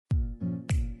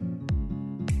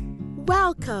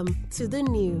Welcome to the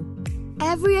new.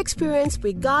 Every experience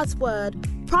with God's Word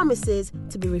promises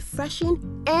to be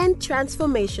refreshing and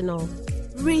transformational.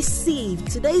 Receive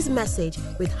today's message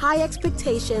with high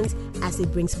expectations as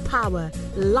it brings power,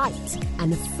 light,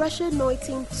 and a fresh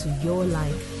anointing to your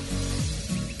life.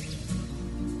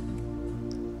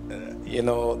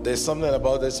 There's something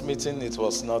about this meeting. It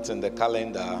was not in the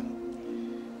calendar.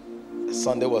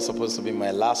 Sunday was supposed to be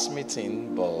my last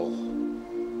meeting, but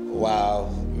while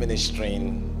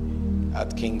ministering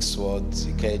at Kingswood,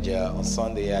 Ikeja on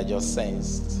Sunday, I just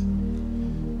sensed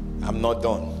I'm not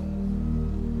done.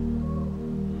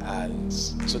 And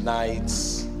tonight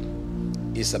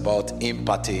is about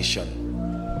impartation.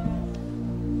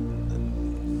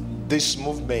 This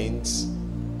movement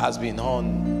has been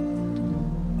on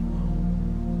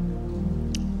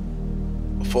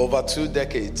for over 2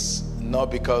 decades,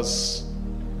 not because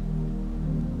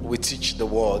we teach the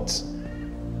word,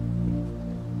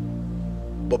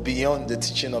 but beyond the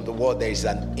teaching of the word, there is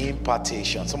an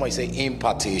impartation. Somebody say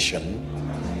impartation.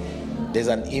 There's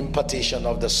an impartation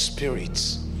of the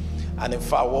Spirit. And in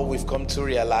fact, what we've come to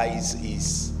realize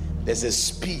is there's a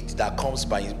speed that comes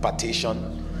by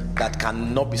impartation that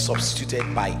cannot be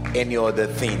substituted by any other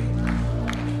thing.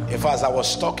 In fact, as I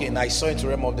was talking, I saw into the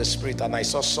realm of the Spirit, and I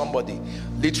saw somebody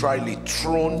literally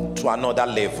thrown to another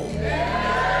level.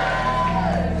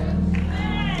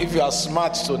 If you are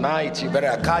smart tonight, you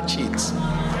better catch it.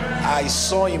 I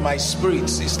saw in my spirit,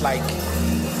 it's like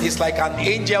an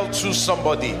angel threw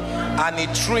somebody, and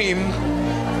it threw him.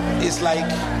 It's like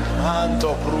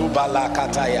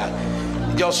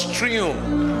just threw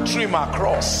him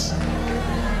across.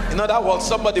 In other words,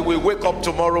 somebody will wake up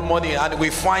tomorrow morning and will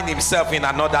find himself in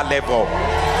another level.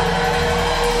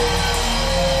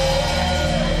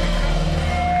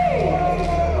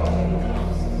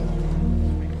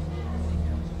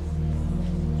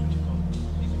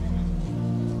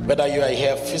 Whether you are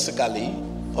here physically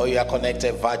or you are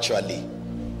connected virtually,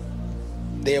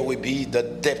 there will be the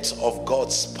depth of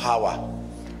God's power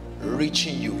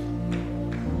reaching you,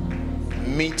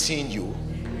 meeting you,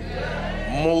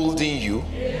 molding you,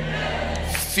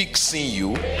 fixing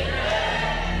you,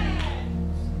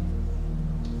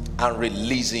 and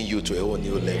releasing you to a whole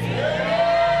new level.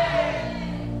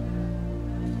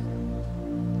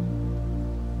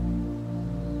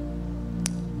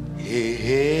 Hey,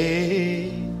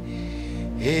 hey,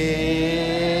 hey.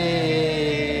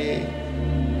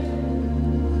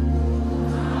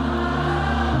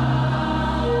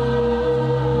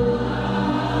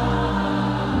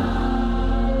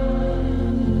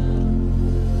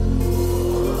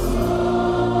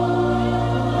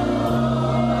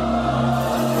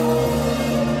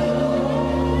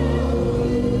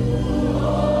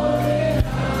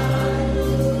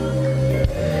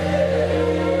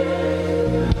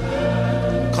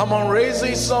 Come on, raise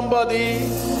it, somebody.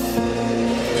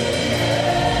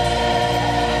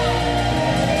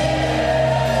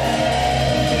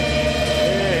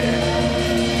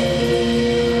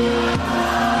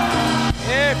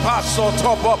 Hey, paso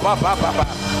topo papa papa.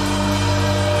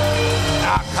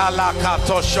 Akala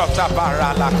kato shota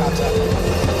barala kata.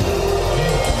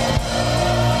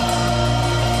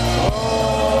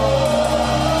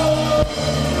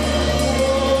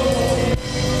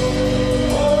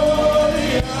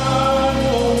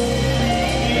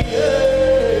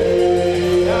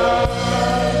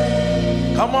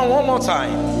 Come on, one more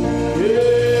time.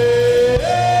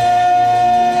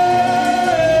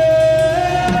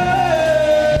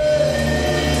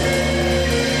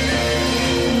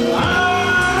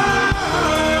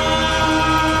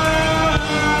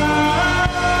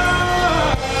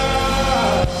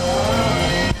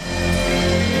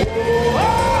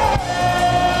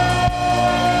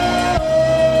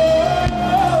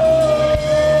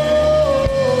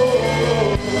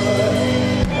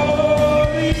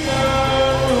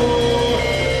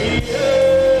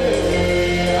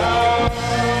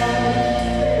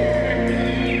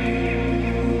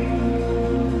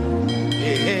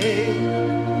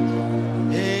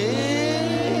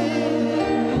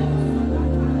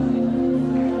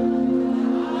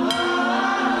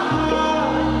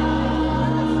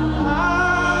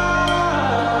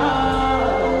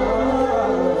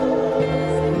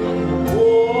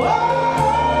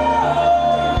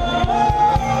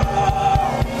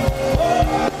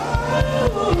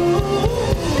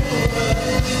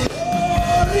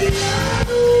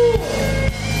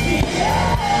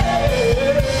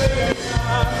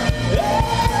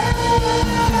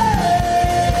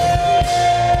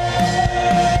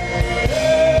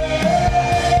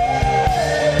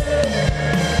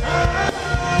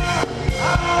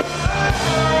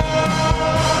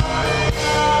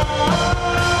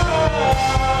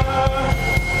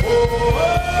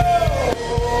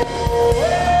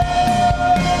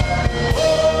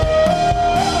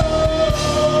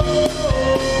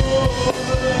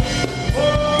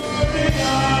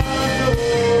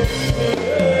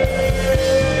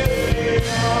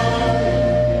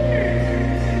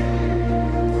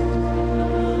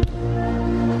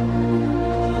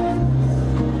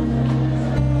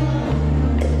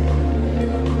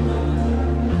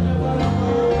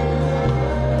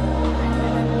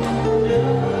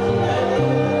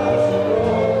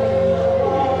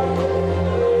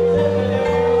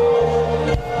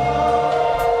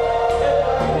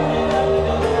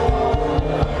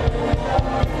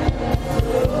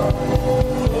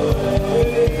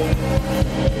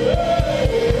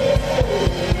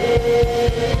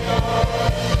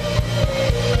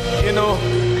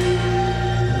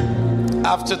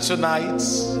 after tonight,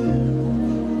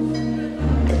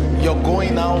 you're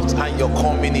going out and you're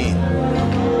coming in.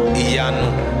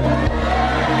 Iyanu.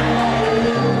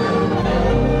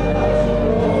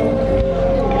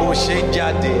 Bó ṣe ń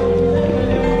jáde,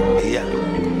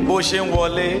 bó ṣe ń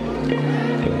wọlé,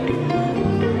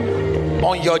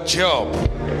 on your job,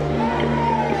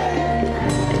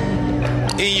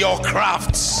 in your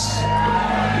crafts,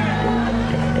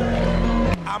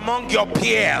 among your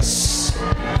peers,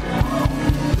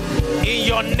 in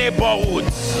your neighborhood,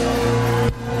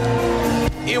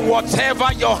 in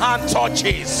whatever your hand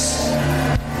touches.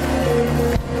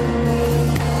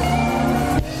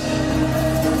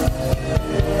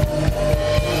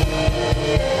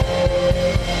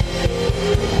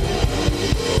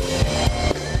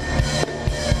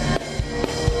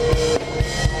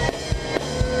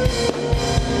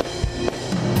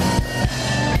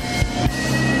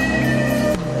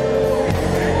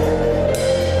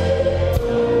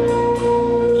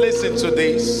 To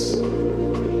this,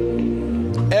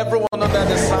 everyone under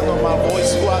the sound of my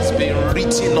voice who has been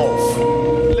written off,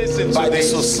 listen, by the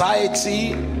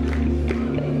society,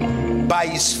 by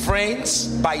his friends,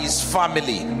 by his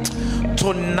family,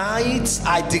 tonight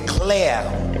I declare,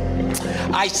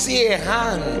 I see a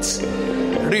hand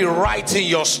rewriting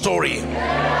your story.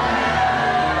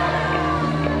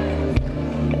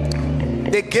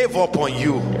 They gave up on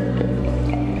you,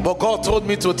 but God told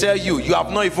me to tell you, you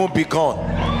have not even begun.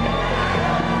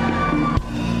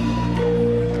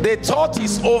 They thought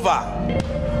it's over,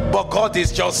 but God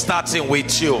is just starting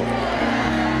with you.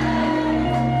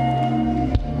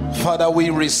 Father, we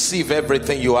receive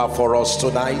everything you have for us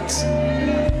tonight.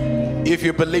 If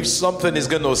you believe something is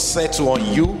going to settle on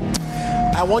you,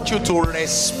 I want you to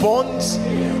respond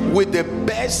with the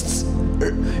best.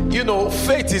 You know,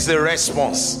 faith is a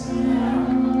response,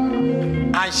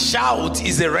 and shout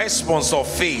is a response of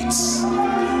faith.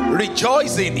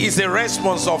 Rejoicing is a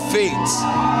response of faith.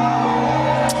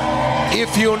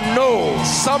 If you know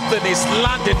something is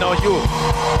landing on you,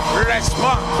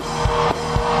 respond.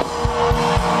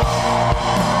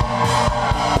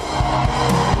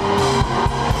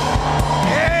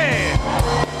 Hey!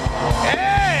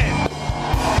 Hey!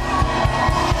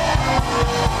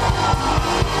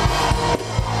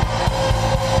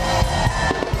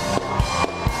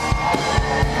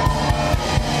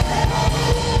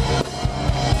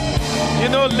 You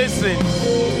know, listen.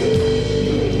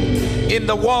 In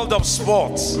the world of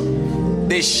sports,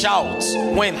 they shout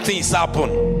when things happen.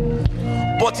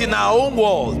 But in our own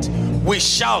world, we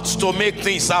shout to make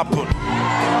things happen.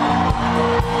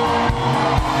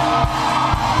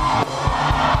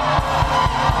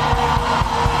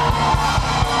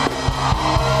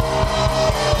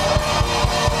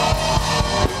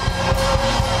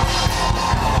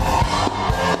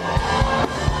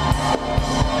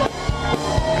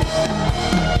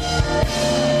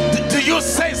 You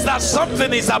sense that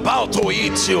something is about to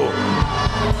eat you.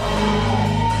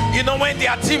 You know, when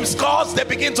their team scores, they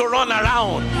begin to run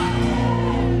around.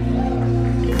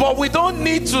 But we don't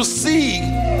need to see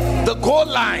the goal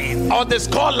line or the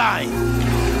score line,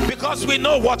 because we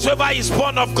know whatsoever is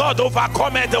born of God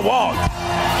overcometh the world.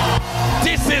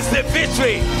 This is the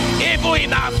victory, even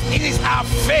in our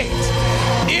faith.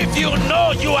 If you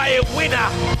know you are a winner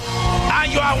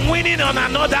and you are winning on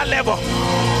another level,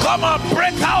 come on,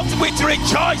 break out with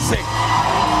rejoicing.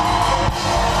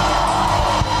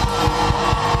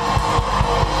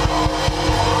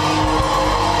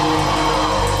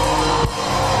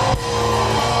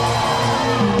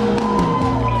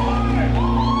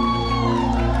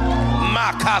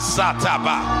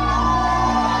 Makasataba.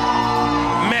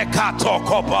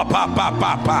 Mekatoko papa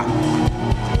papa.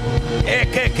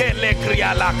 Ekeke le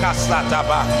kriala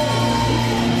kasataba.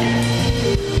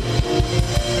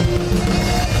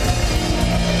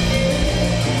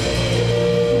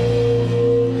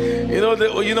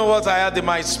 You know what I had in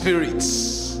my spirit?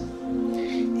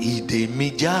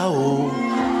 Idemijao,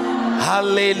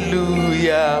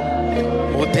 hallelujah,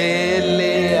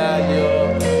 modele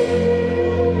ayo.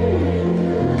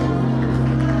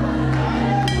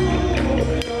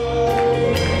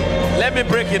 Let me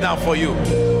break it down for you.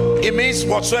 It means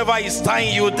whatsoever is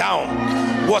tying you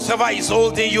down, whatever is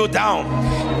holding you down,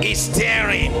 is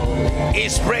tearing,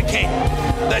 is breaking.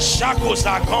 The shackles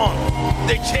are gone,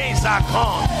 the chains are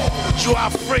gone. You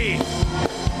are free.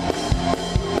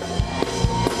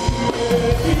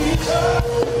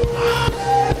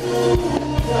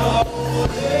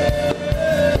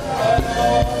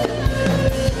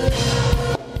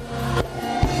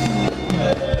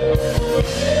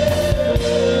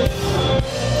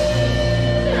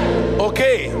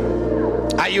 Okay,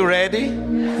 are you ready?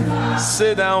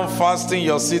 Sit down, fasten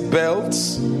your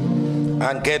seatbelts,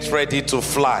 and get ready to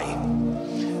fly.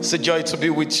 It's a joy to be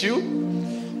with you.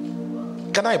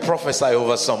 Can I prophesy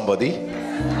over somebody?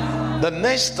 The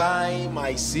next time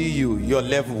I see you, your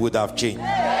level would have changed.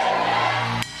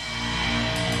 Oh,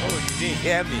 you didn't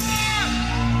hear me.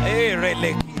 Hey,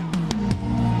 Releki.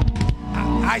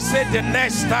 I said the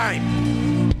next time.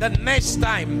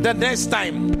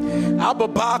 I'll be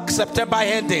back September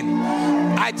ending.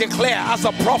 I declare as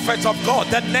a prophet of God,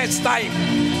 the next time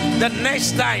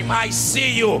I see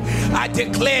you, I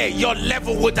declare your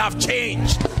level would have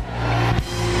changed.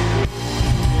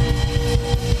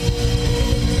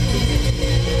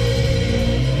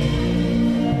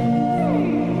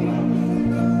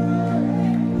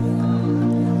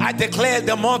 I declare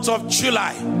the month of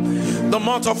July, the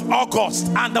month of August,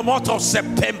 and the month of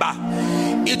September,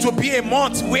 it will be a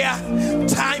month where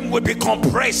time will be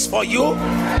compressed for you.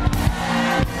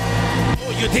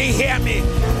 Oh, you didn't hear me.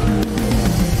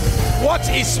 What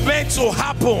is meant to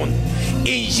happen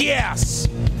in years?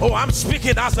 Oh, I'm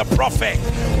speaking as a prophet.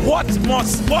 What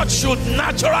should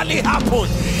naturally happen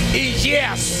in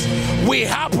years will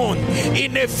happen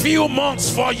in a few months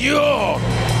for you.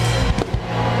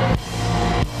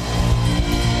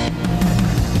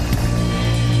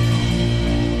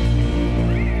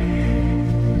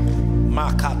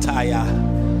 Makataya.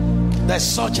 There's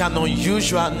such an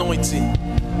unusual anointing.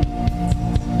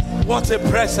 What a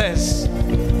presence.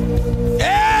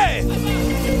 Hey!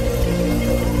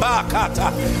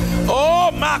 Makata. Oh,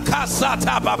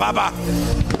 Makasata Baba.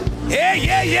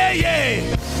 Hey.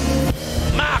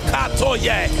 Makato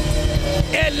ye.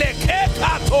 Eleke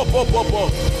kato popopo.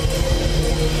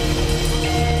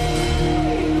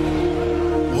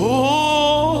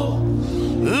 Oh,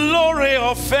 Lord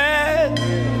of faith.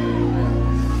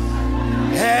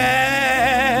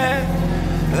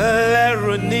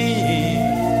 Leruni.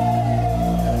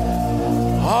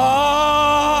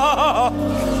 Oh,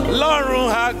 Lọ́run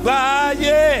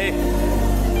àgbáyé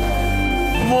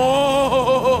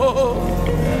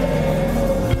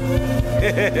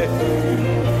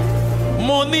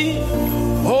mo ní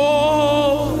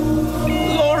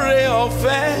lóore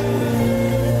ọ̀fẹ́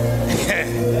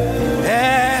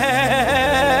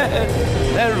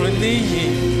ẹrù níyì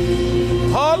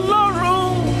Ọlọ́run.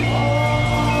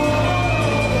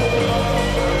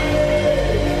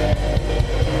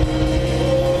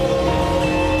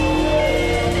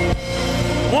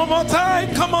 One more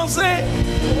time, come on, say.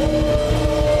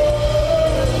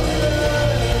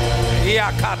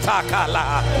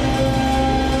 Yakatakala.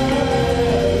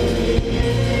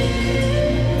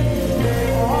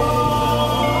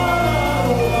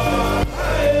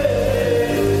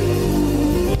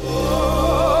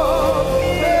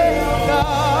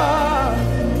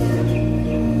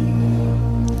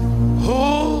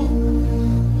 Oh,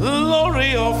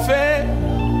 glory of faith.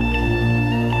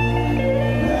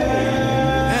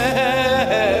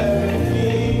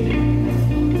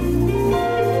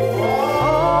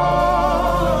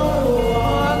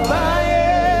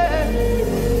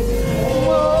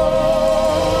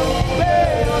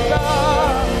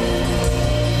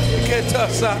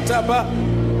 Sataba.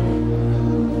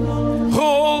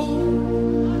 Oh,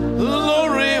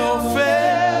 glory of faith.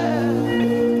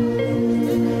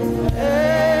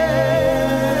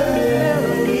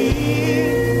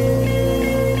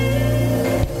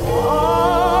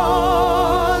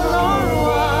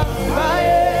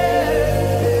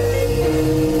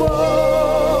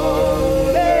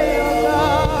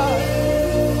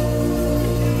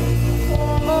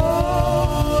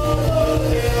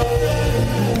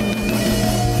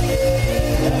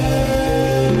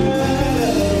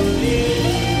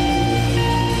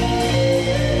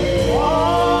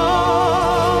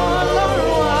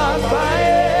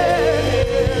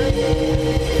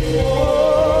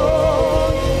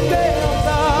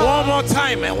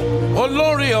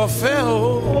 Olórí ọ̀fẹ́ o.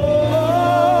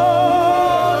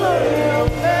 Olórí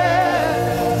ọ̀fẹ́.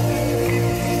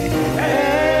 Ẹ̀rí.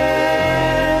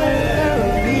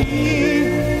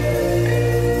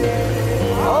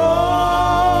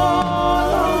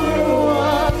 Ọlọ́run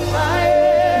àgbáyé.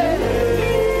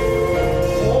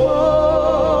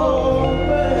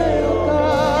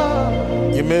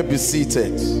 You may be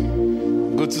seated.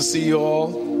 Good to see you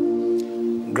all.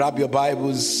 Grab your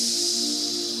Bibles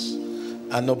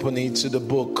and open it to the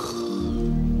book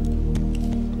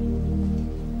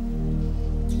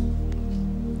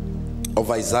of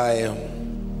Isaiah.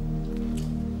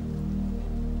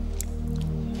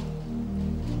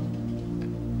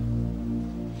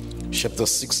 Chapter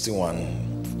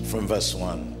 61 from verse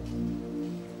 1.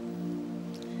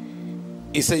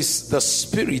 It says, the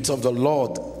Spirit of the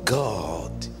Lord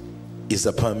God is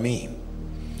upon me,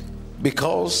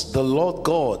 because the Lord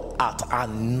God hath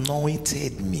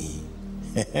anointed me.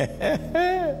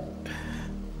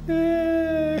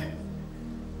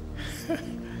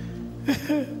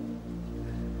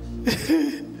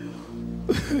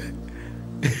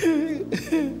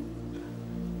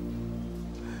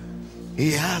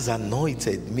 He has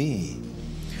anointed me.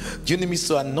 Do you know means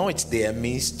to anoint there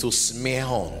means to smear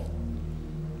on?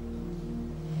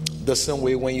 The same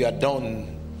way when you are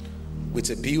done with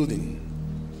a building,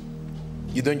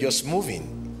 you don't just move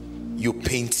in, you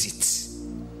paint it.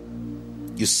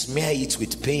 You smear it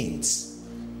with paint.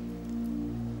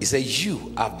 He said,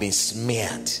 you have been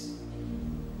smeared.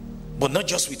 But not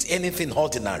just with anything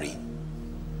ordinary.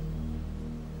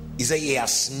 He said, he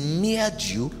has smeared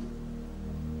you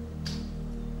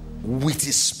with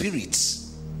his spirit.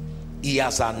 He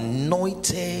has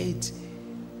anointed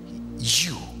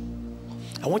you.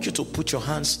 I want you to put your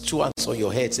hands, 2 hands on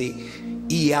your head. Say,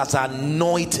 he has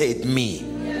anointed me.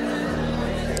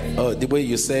 Oh, the way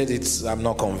you said it, I'm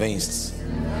not convinced.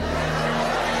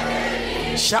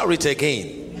 Shout it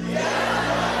again.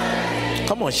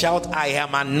 Come on, shout, I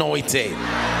am anointed.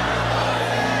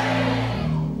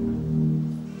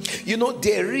 You know,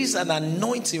 there is an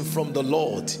anointing from the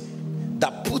Lord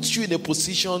that puts you in a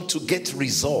position to get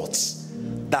results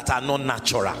that are not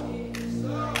natural.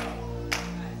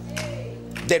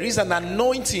 There is an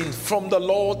anointing from the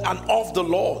Lord and of the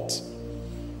Lord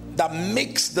that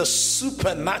makes the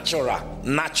supernatural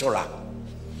natural,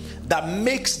 that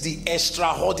makes the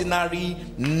extraordinary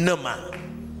normal.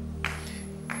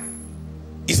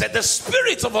 He said, the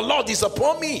Spirit of the Lord is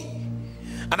upon me.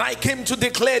 And I came to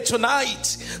declare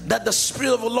tonight that the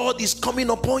Spirit of the Lord is coming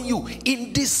upon you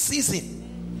in this season,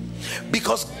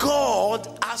 because God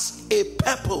has a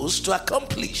purpose to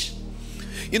accomplish.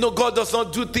 You know, God does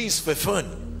not do things for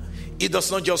fun. He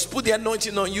does not just put the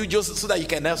anointing on you just so that you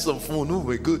can have some fun. Oh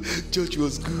my God, church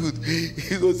was good.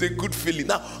 It was a good feeling.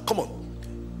 Now, come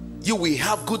on. You will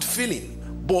have good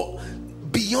feeling, but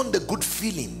beyond the good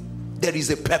feeling, there is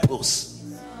a purpose.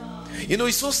 You know,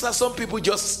 it's so sad some people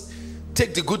just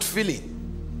take the good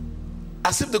feeling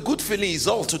as if the good feeling is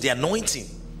all to the anointing.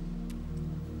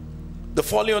 The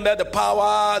falling under the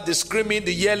power, the screaming,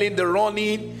 the yelling, the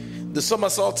running, the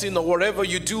somersaulting, or whatever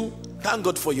you do, thank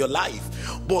God for your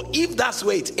life. But if that's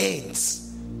where it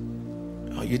ends,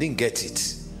 oh, you didn't get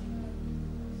it.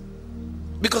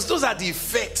 Because those are the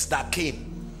effects that came.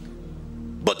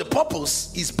 But the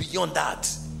purpose is beyond that.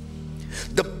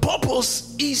 The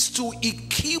purpose is to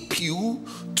equip you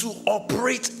to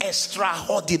operate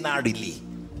extraordinarily.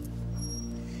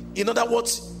 In other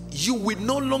words, you will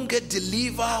no longer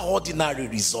deliver ordinary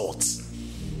results,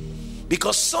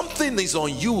 because something is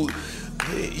on you.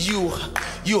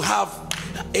 You have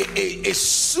a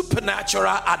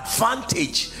supernatural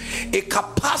advantage, a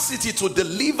capacity to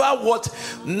deliver what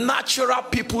natural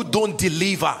people don't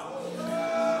deliver.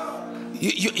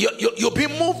 You're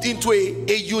being moved into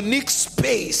a unique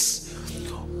space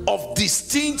of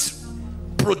distinct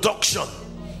production,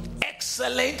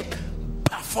 excellent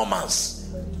performance.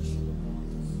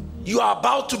 You are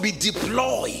about to be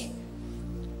deployed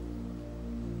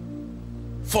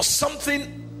for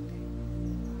something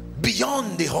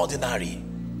beyond the ordinary.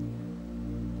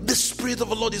 The Spirit of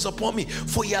the Lord is upon me,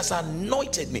 for he has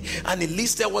anointed me. And he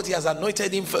listed what he has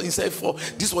anointed him for. He said, for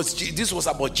this was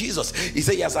about Jesus. He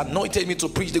said, he has anointed me to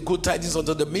preach the good tidings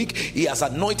unto the meek. He has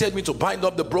anointed me to bind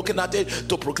up the brokenhearted,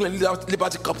 to proclaim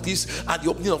liberty captives, and the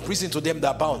opening of prison to them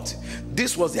that are bound.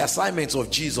 This was the assignment of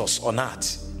Jesus on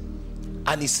earth.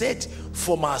 And he said,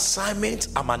 for my assignment,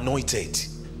 I'm anointed.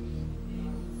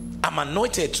 I'm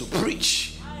anointed to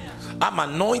preach. I'm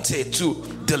anointed to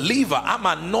deliver. I'm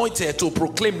anointed to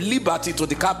proclaim liberty to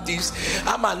the captives.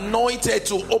 I'm anointed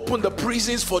to open the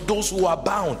prisons for those who are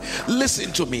bound.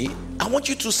 Listen to me. I want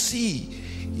you to see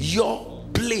your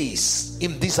place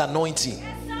in this anointing.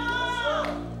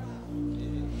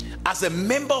 As a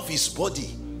member of his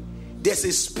body, there's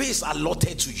a space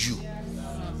allotted to you.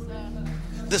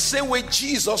 The same way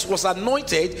Jesus was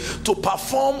anointed to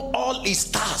perform all his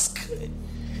tasks.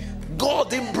 God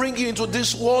didn't bring you into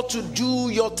this world to do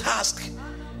your task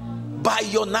by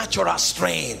your natural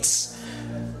strengths.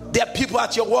 There are people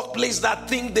at your workplace that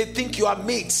think you are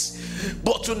mates.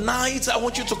 But tonight I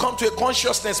want you to come to a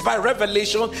consciousness by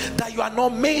revelation that you are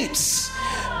not mates.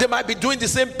 They might be doing the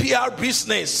same PR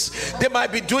business. They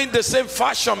might be doing the same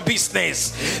fashion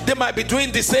business. They might be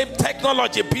doing the same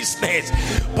technology business.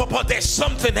 But there's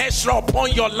something extra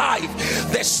upon your life.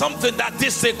 There's something that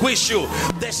distinguishes you.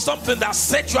 There's something that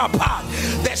sets you apart.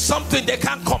 There's something they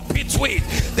can't compete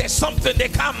with. There's something they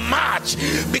can't match,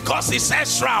 because it's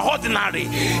extraordinary.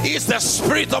 It's the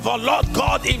Spirit of our Lord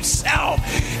God Himself.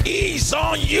 He is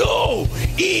on you.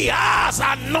 He has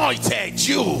anointed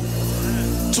you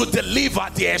to deliver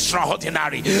the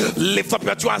extraordinary. Lift up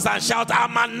your two hands and shout,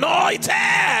 I'm anointed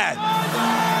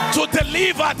to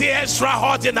deliver the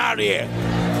extraordinary.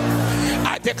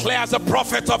 I declare as a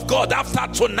prophet of God, after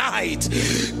tonight,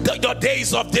 your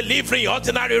days of delivering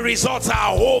ordinary results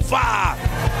are over.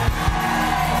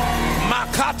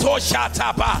 Makato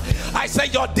Shataba. I say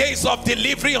your days of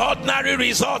delivering ordinary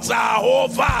results are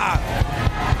over.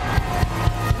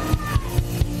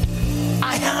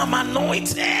 I am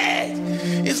anointed.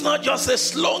 It's not just a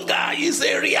slogan, it's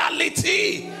a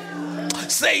reality.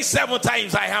 Say 7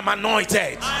 times, I am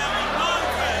anointed. I am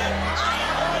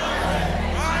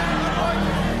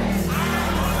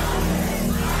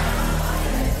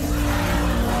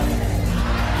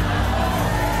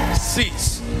anointed.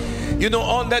 6. You know,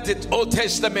 under the Old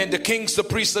Testament, the kings, the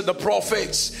priests, and the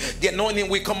prophets, the anointing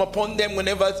will come upon them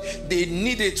whenever they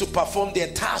needed to perform their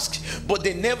task, but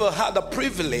they never had the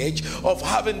privilege of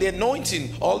having the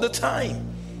anointing all the time.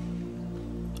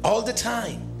 All the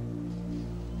time.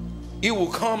 It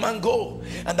will come and go.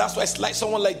 And that's why it's like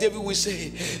someone like David will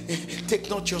say,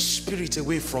 take not your spirit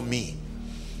away from me.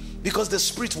 Because the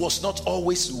spirit was not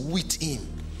always with him.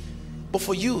 But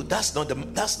for you, that's not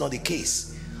the case.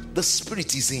 The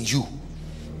spirit is in you.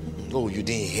 Oh, you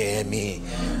didn't hear me.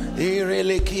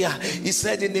 He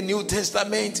said in the New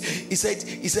Testament, he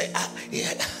said,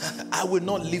 I will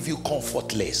not leave you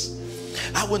comfortless.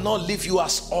 I will not leave you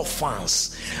as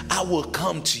orphans. I will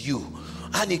come to you.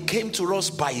 And he came to us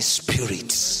by his spirit.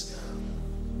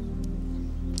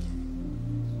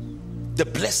 The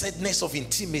blessedness of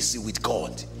intimacy with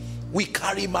God. We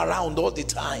carry him around all the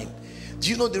time. Do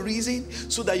you know the reason?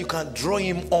 So that you can draw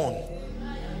him on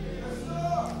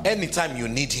anytime you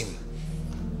need him.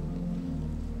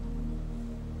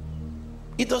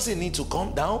 He doesn't need to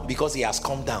come down because he has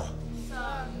come down.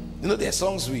 You know, there are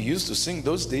songs we used to sing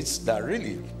those days that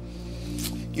really,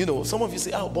 you know, some of you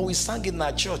say, oh, but we sang it in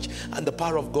our church and the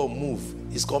power of God moved.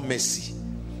 It's called mercy.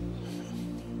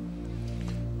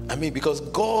 I mean, because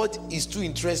God is too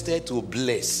interested to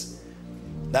bless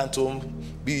than to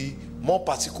be more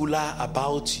particular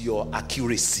about your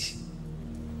accuracy.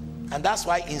 And that's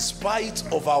why in spite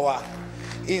of our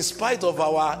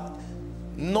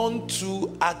non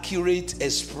too accurate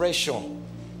expression,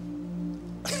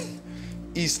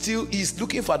 he's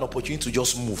looking for an opportunity to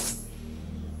just move.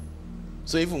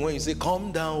 So even when you say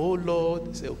calm down, oh Lord,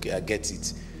 you say okay, I get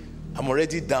it, I'm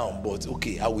already down, but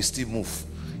okay, I will still move.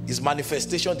 It's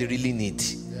manifestation they really need.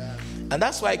 And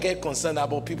that's why I get concerned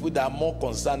about people that are more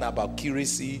concerned about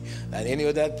accuracy than any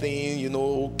other thing. You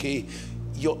know, okay,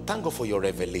 thank God for your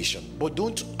revelation, but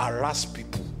don't harass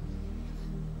people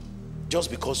just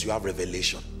because you have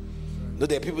revelation. No,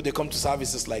 there are people, they come to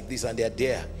services like this and they're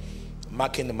there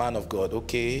marking the man of God.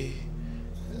 Okay,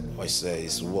 I say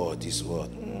his word.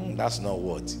 That's not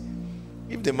what.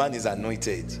 If the man is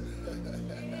anointed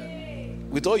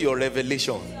with all your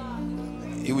revelation,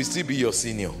 he will still be your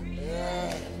senior.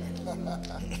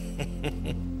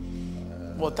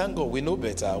 But thank God we know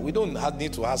better. We don't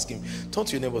need to ask him. Don't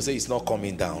your neighbor say he's not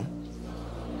coming down,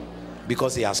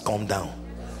 because he has come down.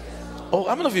 Oh,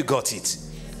 how many of you got it?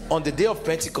 On the day of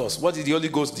Pentecost, what did the Holy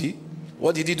Ghost do?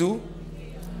 What did he do?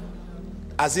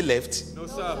 Has he left? No,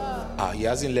 sir. He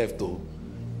hasn't left though.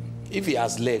 If he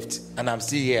has left and I'm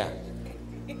still here,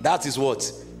 that is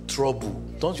what? Trouble.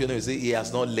 Don't you know? You say he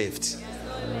has not left.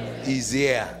 He's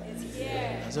here.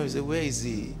 So you say, where is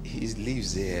he? He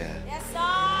lives here. Yes, sir.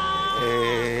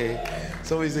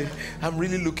 So we say, I'm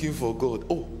really looking for God.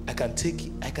 Oh, I can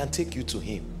take you to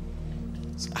him.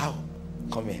 So, how?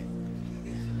 Come here.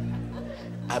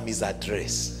 I'm his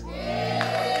address.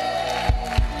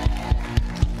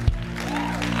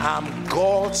 I'm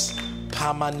God's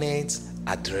permanent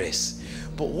address.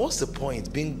 But what's the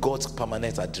point being God's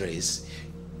permanent address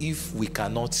if we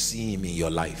cannot see him in your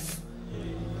life?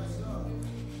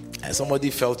 And somebody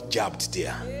felt jabbed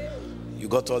there. You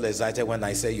got all excited when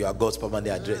I said you are God's permanent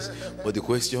address. But the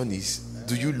question is,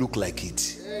 do you look like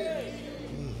it?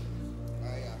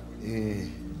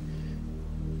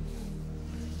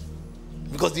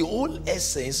 Because the whole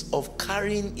essence of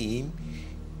carrying him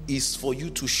is for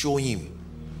you to show him.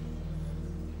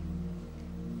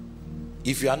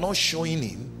 If you are not showing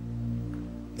him,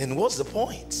 then what's the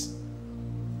point?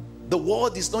 The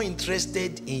world is not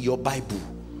interested in your Bible.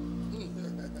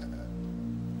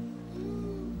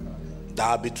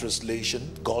 Darby translation,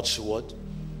 God's word,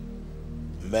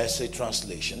 Message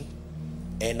translation,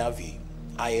 NIV,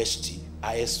 IST,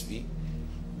 ISV,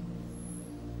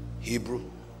 Hebrew,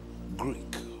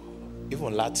 Greek,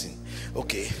 even Latin.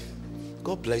 Okay,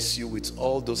 God bless you with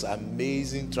all those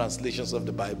amazing translations of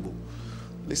the Bible.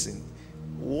 Listen,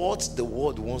 what the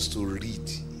world wants to read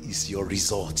is your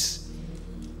result,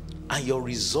 and your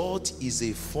result is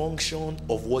a function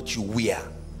of what you wear.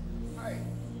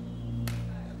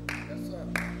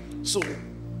 So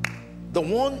the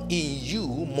one in you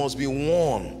must be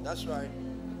worn. That's right.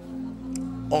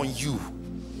 On you.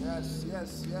 Yes.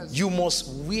 You must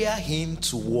wear him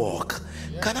to walk.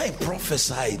 Yes. Can I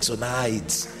prophesy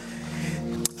tonight?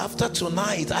 After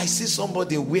tonight, I see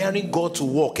somebody wearing God to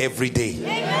walk every day.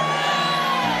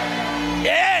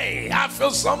 Hey, I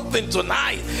feel something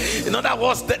tonight. In other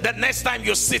words, the next time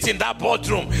you sit in that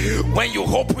boardroom, when you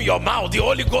open your mouth, the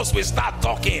Holy Ghost will start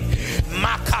talking.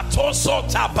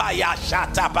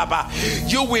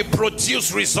 You will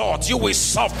produce results. You will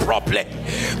solve problems.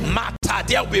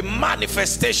 There will be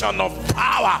manifestation of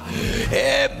power.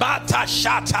 The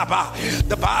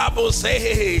Bible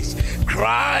says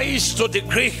Christ to the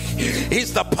Greek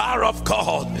is the power of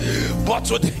God, but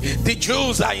to the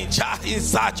Jews are in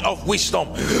search of wisdom.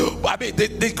 I mean,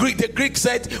 the Greek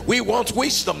said we want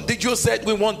wisdom. The Jews said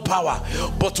we want power.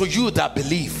 But to you that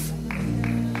believe,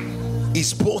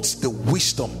 is both the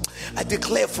wisdom. I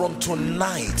declare from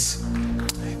tonight,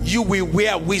 you will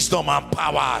wear wisdom and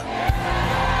power.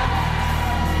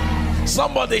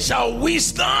 Somebody shout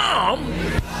wisdom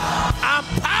and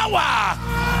power.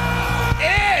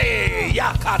 Hey,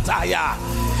 yakataya.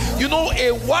 You know,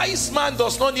 a wise man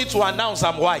does not need to announce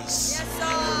I'm wise.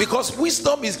 Yes, because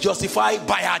wisdom is justified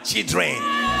by her children.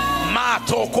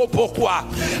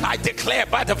 I declare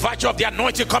by the virtue of the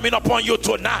anointing coming upon you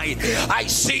tonight, I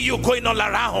see you going all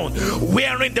around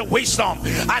wearing the wisdom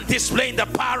and displaying the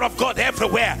power of God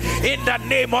everywhere in the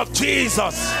name of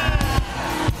Jesus.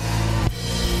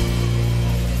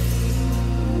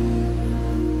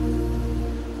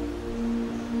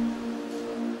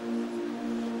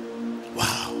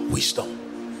 Wow, wisdom,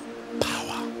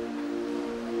 power.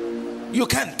 You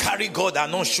can't carry God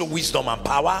and not show wisdom and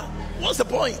power. What's the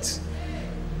point?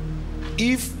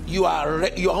 If you are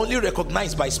only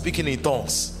recognized by speaking in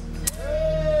tongues,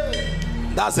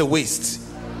 that's a waste.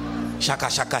 Shaka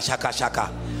shaka shaka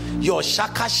shaka. Your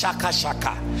shaka shaka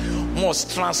shaka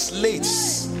must translate.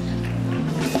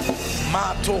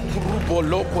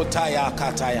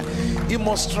 It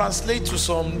must translate to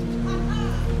some.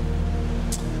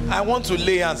 I want to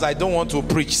lay hands. I don't want to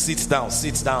preach. Sit down.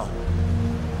 Sit down.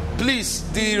 Please,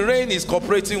 the rain is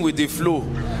cooperating with the flow.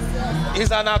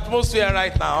 It's an atmosphere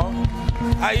right now.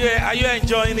 Are you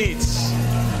enjoying it?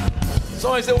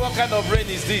 Someone say, what kind of rain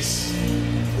is this?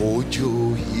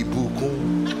 Ojo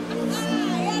ibukun.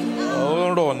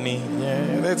 Oh, Ronnie.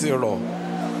 Yeah, let's hear raw.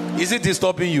 Is it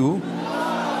disturbing you?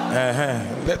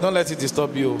 Don't let it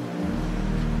disturb you.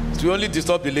 It will only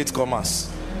disturb the latecomers.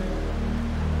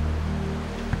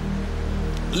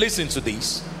 Listen to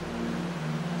this.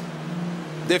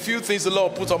 There are few things the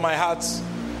Lord put on my heart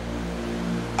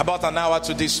about an hour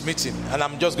to this meeting, and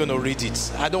I'm just going to read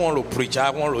it. I don't want to preach. I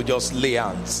want to just lay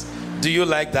hands. Do you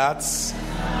like that?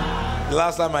 The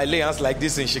last time I lay hands like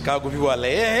this in Chicago, people were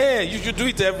like, hey, you should do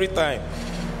it every time.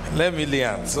 Let me lay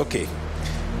hands. Okay.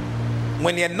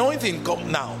 When the anointing comes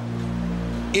now,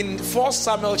 in 1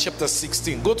 Samuel chapter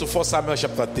 16, go to 1 Samuel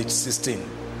chapter 16.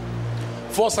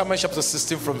 1 Samuel chapter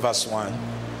 16 from verse 1.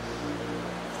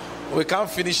 We can't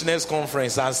finish next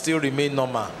conference and still remain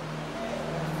normal.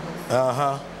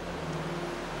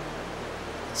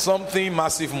 Something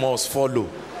massive must follow.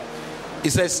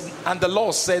 It says, and the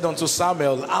Lord said unto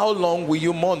Samuel, how long will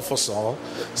you mourn for Saul,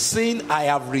 seeing I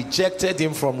have rejected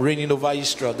him from reigning over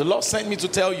Israel? The Lord sent me to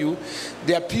tell you,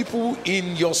 there are people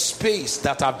in your space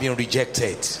that have been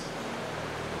rejected.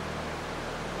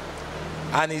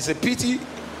 And it's a pity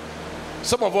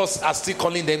some of us are still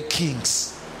calling them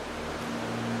kings.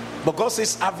 But God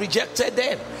says, I've rejected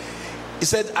them. He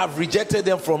said, I've rejected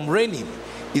them from reigning.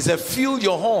 He said, fill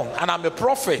your horn. And I'm a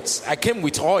prophet. I came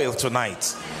with oil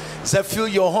tonight. He said, fill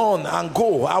your horn and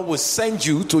go. I will send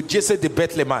you to Jesse the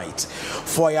Bethlehemite,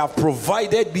 for I have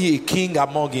provided me a king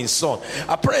among his sons.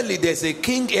 Apparently there's a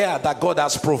king here that God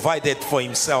has provided for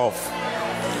himself.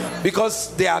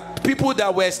 Because there are people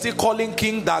that were still calling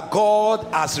king that God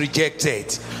has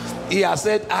rejected. He has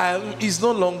said, he's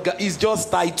no longer, he's just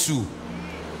tied to.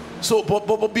 So,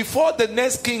 but before the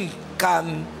next king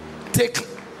can take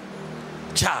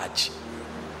charge,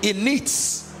 it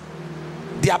needs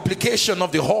the application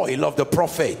of the oil of the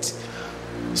prophet.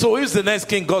 So who's the next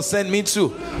king God sent me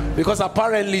to? Because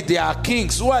apparently there are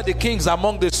kings. Who are the kings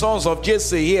among the sons of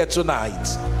Jesse here tonight?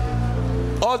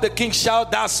 All the kings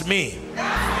shout, that's me.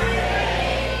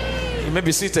 You may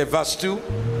be seated. Verse 2.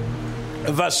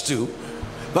 Verse 2.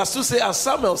 Verse 2 says, and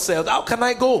Samuel said, how can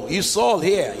I go? If Saul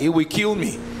here, he will kill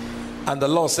me. And the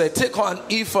Lord said, take an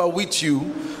ephah with you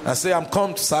and say, I'm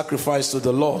come to sacrifice to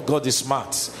the Lord. God is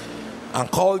smart. And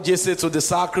call Jesse to the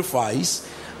sacrifice,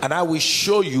 and I will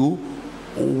show you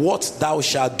what thou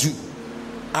shalt do,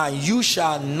 and you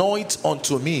shall anoint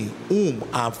unto me whom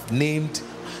I have named.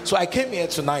 So I came here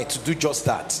tonight to do just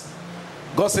that.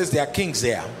 God says there are kings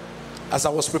there. As I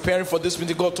was preparing for this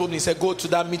meeting, God told me, he said, go to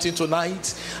that meeting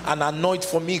tonight and anoint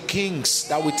for me kings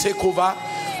that will take over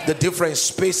the different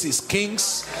spaces.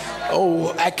 Kings.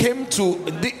 Oh, I came to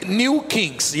the new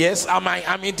kings. Yes, I'm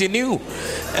in the new.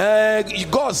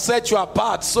 God set you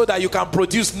apart so that you can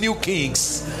produce new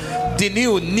kings. The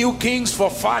new kings for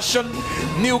fashion,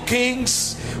 new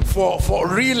kings for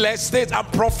real estate. I'm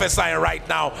prophesying right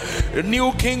now.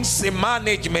 New kings in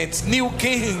management, new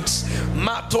kings.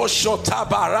 Mato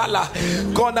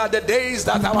Shotabarala. Gone are the days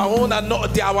that our own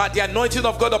the anointing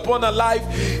of God upon our life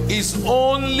is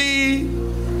only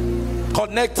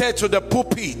connected to the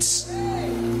pulpits.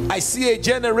 I see a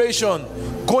generation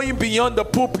going beyond the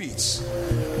pulpits,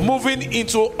 moving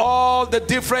into all the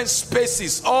different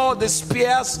spaces, all the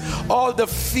spheres, all the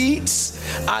feats,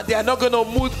 and they are not going to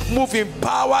move in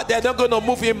power, they are not going to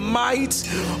move in might,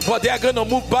 but they are going to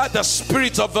move by the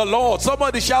Spirit of the Lord.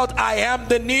 Somebody shout, I am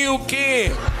the new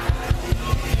king.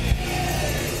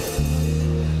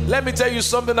 Let me tell you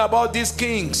something about these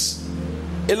kings.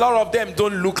 A lot of them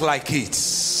don't look like it.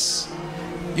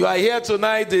 You are here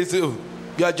tonight, they say,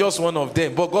 you are just one of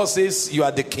them, but God says you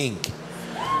are the king.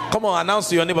 Come on, announce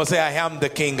to your neighbor, say, I am the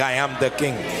king, I am the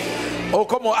king. Oh,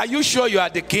 come on, are you sure you are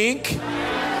the king?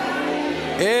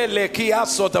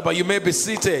 But you may be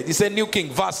seated. He said, new king,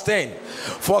 verse 10.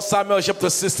 1 Samuel chapter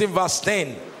 16, verse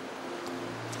 10.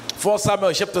 1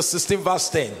 Samuel chapter 16, verse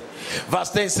 10. Verse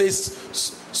 10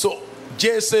 says, so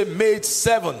Jesse made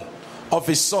 7 of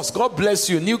his sons. God bless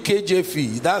you. New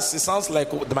KJV. It sounds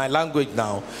like my language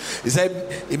now. He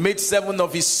said he made 7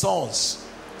 of his sons.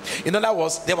 In other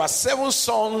words, there were 7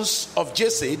 sons of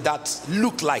Jesse that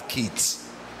looked like it.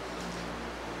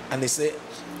 And they say,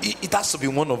 it has to be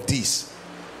one of these.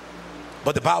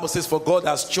 But the Bible says, for God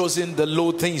has chosen the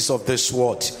low things of this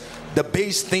world, the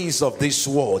base things of this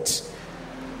world,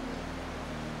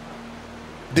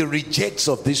 the rejects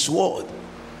of this world.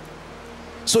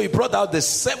 So he brought out the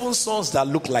 7 sons that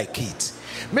look like it.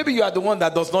 Maybe you are the one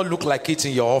that does not look like it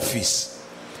in your office.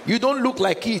 You don't look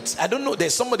like it. I don't know.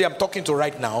 There's somebody I'm talking to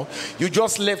right now. You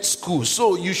just left school,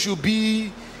 so you should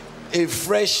be a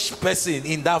fresh person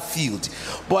in that field.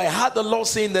 But I heard the Lord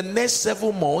say in the next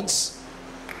 7 months,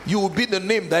 you will be the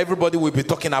name that everybody will be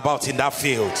talking about in that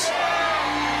field.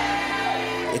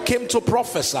 He came to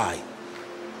prophesy.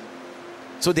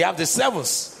 So they have the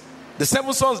 7s. The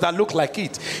 7 sons that look like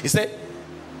it. He said,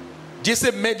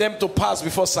 Jesse made them to pass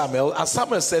before Samuel. And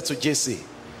Samuel said to Jesse,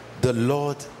 the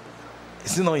Lord,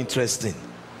 is it not interesting?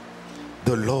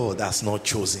 The Lord has not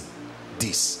chosen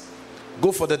this.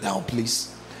 Go further down,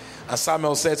 please. And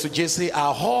Samuel said to Jesse,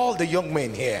 are all the young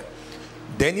men here?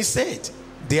 Then he said,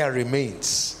 there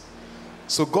remains.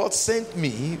 So God sent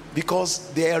me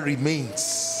because there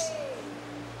remains.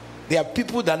 There are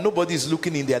people that nobody is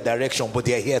looking in their direction, but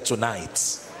they are here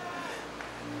tonight.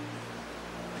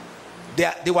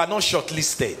 They were not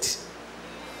shortlisted,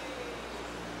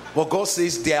 but God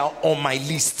says they are on my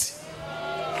list.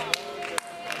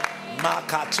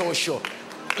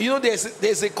 You know,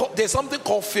 there's something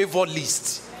called favor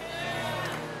list.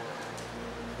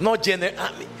 Not general.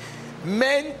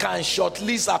 Men can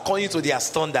shortlist according to their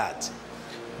standard,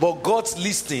 but God's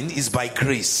listing is by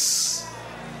grace.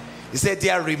 He said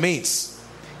there remains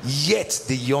yet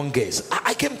the youngest.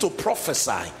 I came to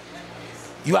prophesy.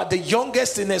 You are the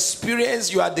youngest in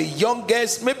experience. You are the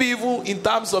youngest, maybe even in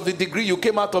terms of the degree you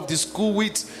came out of the school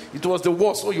with. It was the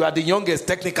worst. So you are the youngest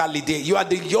technically there. You are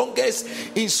the youngest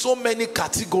in so many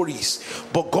categories.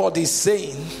 But God is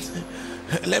saying,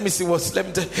 let me tell you.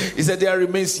 He said there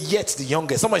remains yet the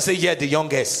youngest. Somebody say, yeah, the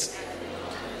youngest.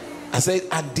 I said,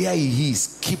 and there he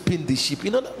is, keeping the sheep.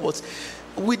 In other words,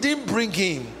 we didn't bring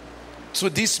him to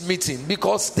this meeting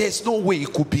because there's no way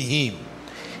it could be him.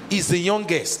 He's the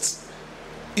youngest.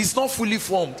 He's not fully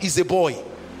formed. He's a boy.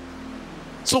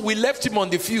 So we left him on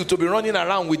the field to be running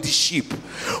around with the sheep.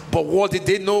 But what did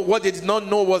they know? What they did not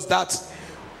know was that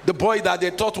the boy that they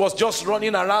thought was just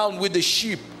running around with the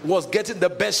sheep was getting the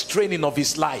best training of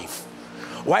his life.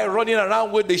 While running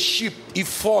around with the sheep, he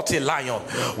fought a lion.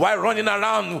 While running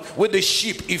around with the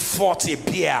sheep, he fought a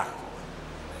bear.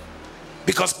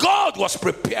 Because God was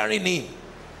preparing him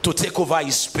to take over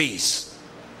his space.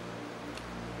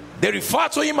 They refer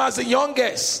to him as the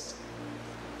youngest.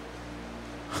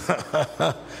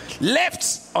 Left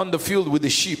on the field with the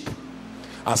sheep.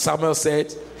 And Samuel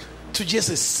said to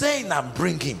Jesse, "Send and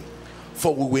bring him,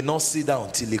 for we will not sit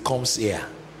down till he comes here."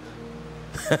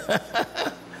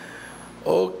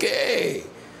 Okay.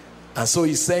 And so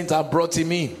he sent and brought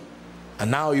him in. And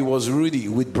now he was ruddy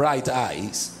with bright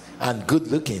eyes and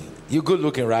good looking. You good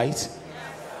looking, right?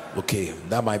 Okay,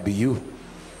 that might be you.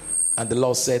 And the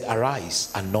Lord said,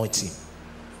 "Arise, anoint him,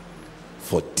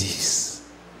 for this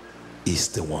is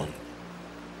the one."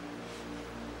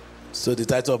 So the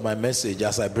title of my message,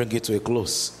 as I bring it to a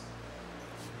close,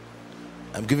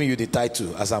 I'm giving you the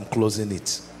title as I'm closing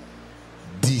it.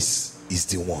 This is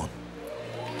the one.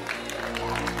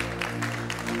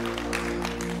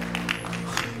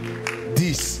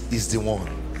 This is the one.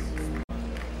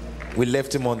 We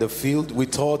left him on the field. We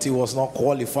thought he was not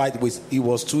qualified. He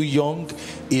was too young.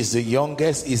 He's the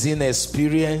youngest. He's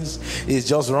inexperienced. He's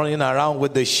just running around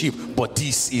with the sheep. But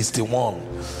this is the one.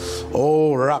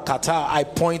 Oh, Rakata, I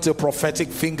point a prophetic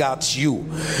finger at you.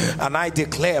 And I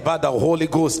declare about the Holy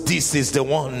Ghost, this is the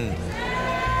one.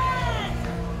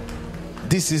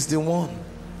 This is the one.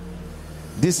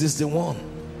 This is the one.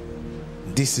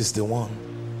 This is the one.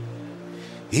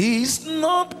 He's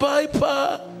not by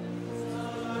power.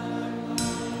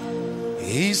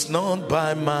 He's not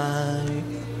by might,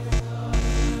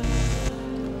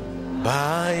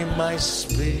 by my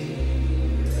spirit.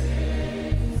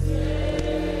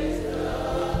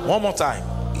 One more time.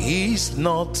 He's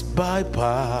not by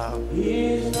power.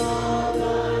 He's not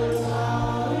by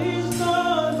power. He's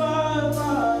not by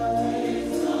might.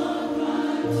 He's not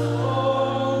by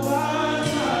power. By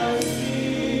my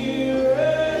spirit,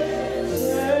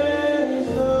 says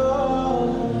the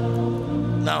Lord.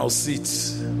 Now sit.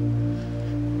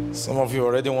 Some of you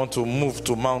already want to move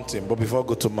to mountain, but before I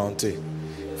go to mountain,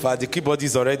 in fact, the keyboard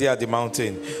is already at the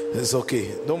mountain. It's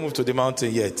okay. Don't move to the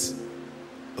mountain yet.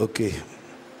 Okay.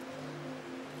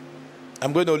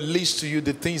 I'm going to list to you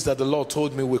the things that the Lord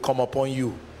told me will come upon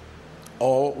you,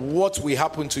 or what will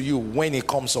happen to you when it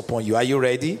comes upon you. Are you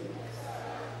ready?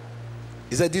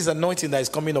 He said, this anointing that is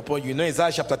coming upon you. You know,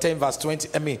 Isaiah chapter 10 verse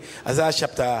 20. Isaiah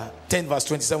chapter 10 verse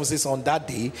 27 says, on that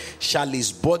day shall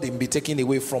his burden be taken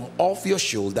away from off your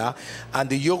shoulder, and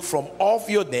the yoke from off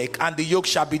your neck, and the yoke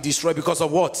shall be destroyed. Because of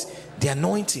what? The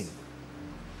anointing.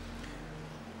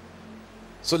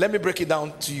 So let me break it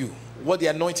down to you. What the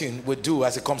anointing will do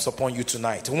as it comes upon you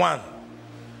tonight. One,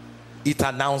 it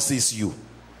announces you.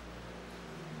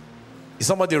 Is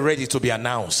somebody ready to be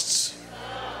announced?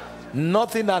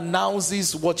 Nothing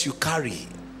announces what you carry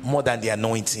more than the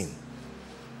anointing.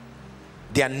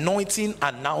 The anointing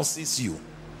announces you.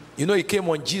 You know, it came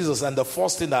on Jesus, and the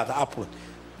first thing that happened,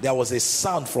 there was a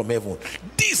sound from heaven.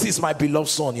 This is my beloved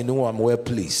son, in whom I'm well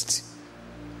pleased.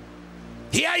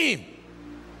 Hear him.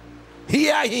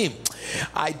 Hear him.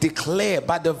 I declare,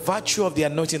 by the virtue of the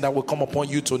anointing that will come upon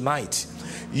you tonight,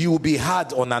 you will be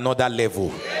heard on another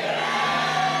level.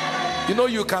 You know,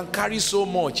 you can carry so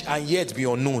much and yet be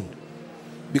unknown,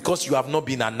 because you have not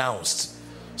been announced.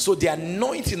 So the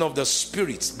anointing of the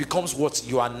Spirit becomes what?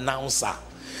 Your announcer.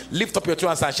 Lift up your two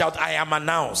hands and shout, I am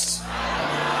announced.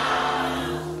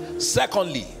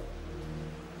 Secondly,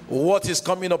 what is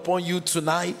coming upon you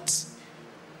tonight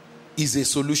is a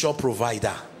solution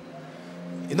provider.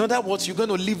 In other words, you're going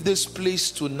to leave this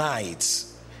place tonight.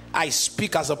 I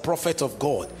speak as a prophet of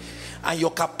God, and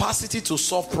your capacity to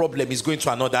solve problems is going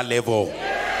to another level.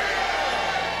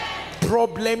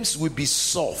 Problems will be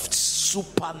solved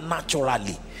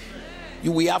supernaturally.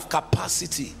 You will have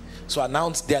capacity. So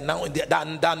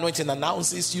that anointing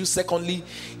announces you. Secondly,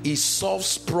 it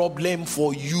solves problem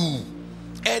for you.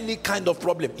 Any kind of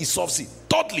problem, it solves it.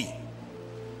 Thirdly,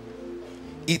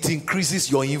 it increases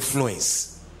your influence.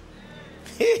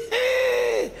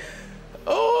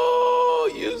 Oh,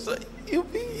 you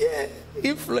be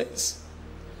influence.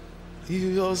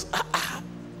 You just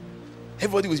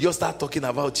everybody will just start talking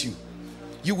about you.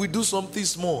 You will do something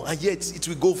small, and yet it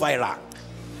will go viral.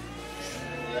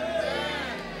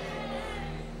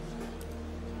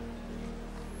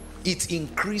 It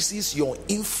increases your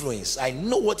influence. I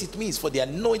know what it means for the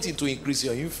anointing to increase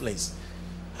your influence.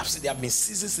 I've seen there have been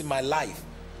seasons in my life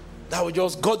that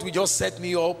God will just set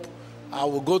me up. I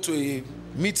will go to a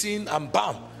meeting, and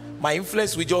bam, my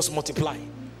influence will just multiply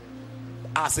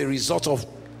as a result of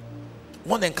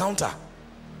one encounter.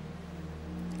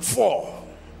 4.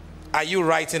 Are you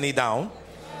writing it down?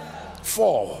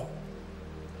 4.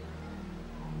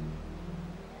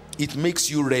 it makes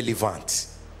you relevant.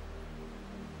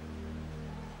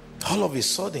 All of a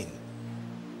sudden,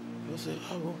 you say,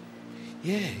 oh,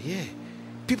 yeah.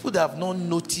 People that have not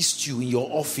noticed you in your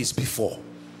office before,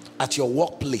 at your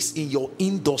workplace, in your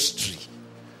industry,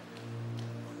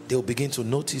 they'll begin to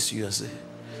notice you and say,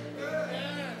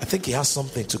 I think he has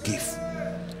something to give.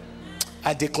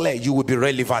 I declare you will be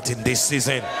relevant in this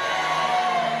season.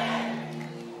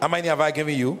 How many have I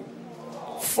given you?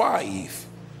 5.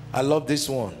 I love this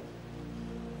one.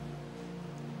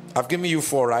 I've given you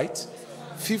 4, right?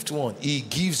 5th one, he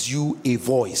gives you a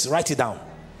voice. Write it down.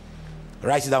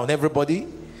 Write it down, everybody.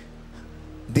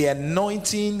 The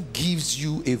anointing gives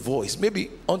you a voice.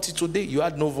 Maybe until today you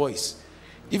had no voice.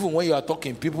 Even when you are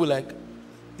talking, people like,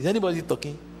 is anybody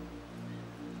talking?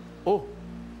 Oh,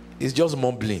 it's just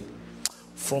mumbling.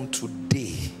 From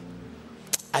today,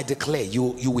 I declare you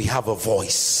will have a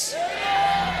voice.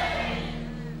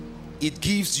 It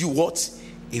gives you what?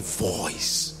 A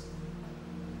voice.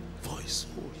 Voice.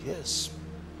 Oh, yes.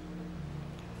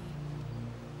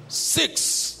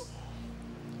 6.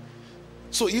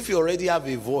 So if you already have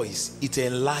a voice, it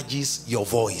enlarges your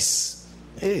voice.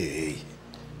 Hey.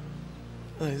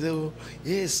 I say, oh,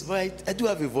 yes, right. I do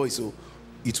have a voice. So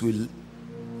it will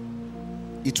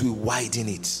widen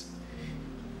it.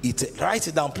 Write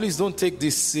it down. Please don't take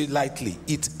this lightly.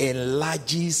 It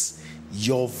enlarges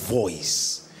your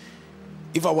voice.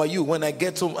 If I were you, when I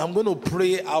get home, I'm going to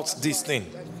pray out this thing.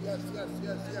 Yes.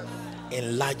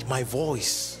 Enlarge my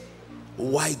voice.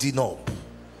 Widen up.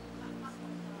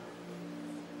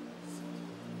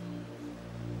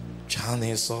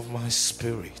 Channels of my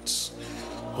spirit,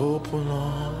 open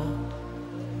up.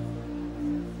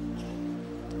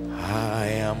 I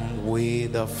am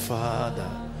with the Father.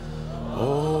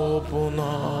 Open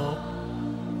up.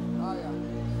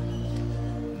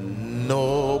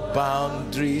 No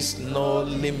boundaries, no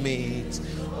limits.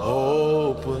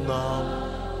 Open up.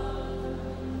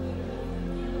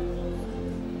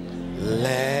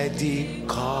 Let it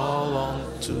call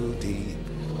unto thee.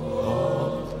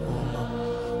 Open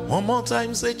up. One more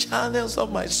time, say channels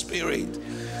of my spirit.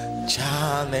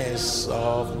 Channels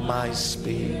of my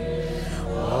spirit.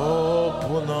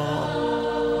 Open up.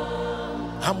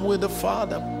 I'm with the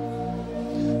Father.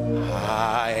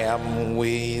 I am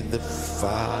with the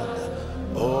Father.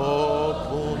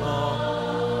 Open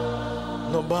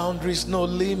up. No boundaries, no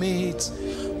limits.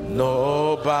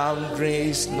 No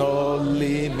boundaries, no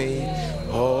limit.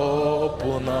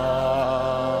 Open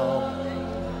up.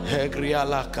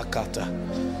 Hegriala kakata.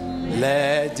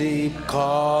 Let it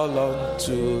call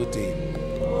unto thee.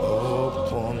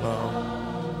 Open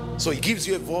up. So he gives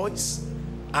you a voice,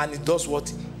 and it does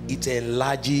what? It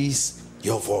enlarges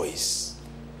your voice.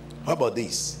 How about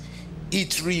this?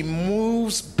 It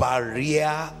removes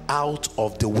barrier out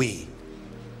of the way.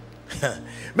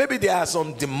 Maybe there are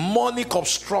some demonic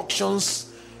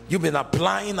obstructions you've been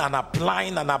applying, and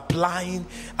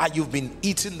you've been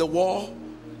eating the wall.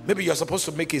 Maybe you're supposed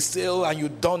to make a sale and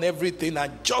you've done everything,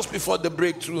 and just before the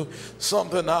breakthrough,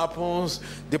 something happens.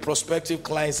 The prospective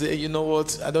client say, you know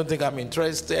what, I don't think I'm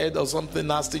interested, or something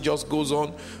nasty just goes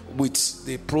on with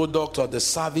the product or the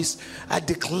service. I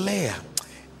declare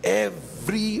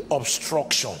every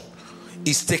obstruction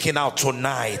is taken out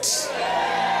tonight.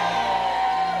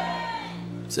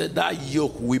 So that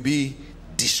yoke will be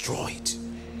destroyed.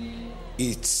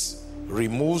 It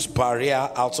removes barrier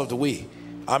out of the way.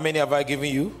 How many have I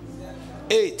given you?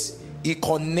 8. It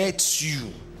connects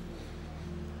you.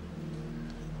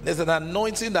 There's an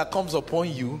anointing that comes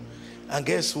upon you, and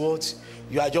guess what?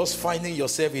 You are just finding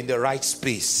yourself in the right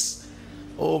space.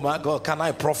 Oh my God, can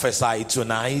I prophesy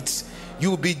tonight?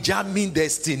 You'll be jamming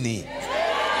destiny.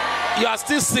 You are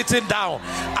still sitting down.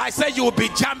 I said you will be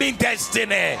jamming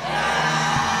destiny.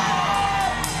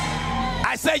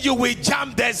 I said you will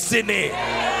jam destiny.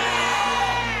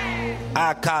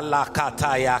 It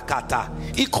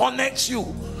connects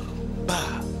you.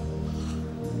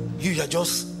 You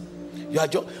are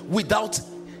just without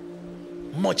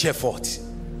much effort.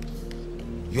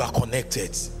 You are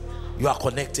connected.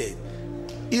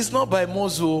 It's not by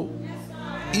muzzle,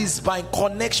 it's by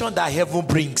connection that heaven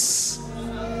brings.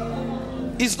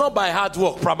 It's not by hard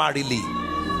work primarily.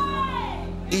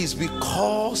 It's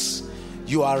because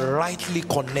you are rightly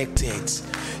connected.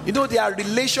 You know, there are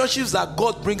relationships that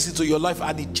God brings into your life,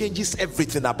 and it changes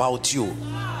everything about you.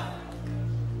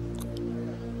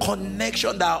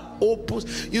 Connection that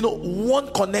opens, you know,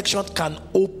 one connection can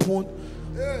open.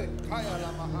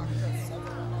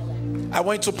 I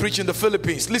went to preach in the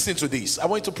Philippines. Listen to this. I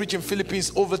went to preach in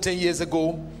Philippines over 10 years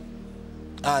ago,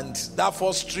 and that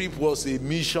first trip was a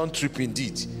mission trip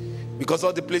indeed, because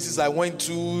all the places I went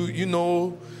to, you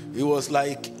know, it was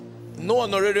like No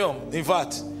honorarium. In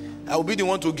fact, I will be the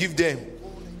one to give them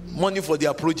money for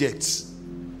their projects.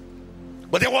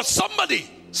 But there was somebody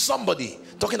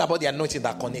talking about the anointing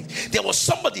that connects. There was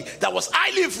somebody that was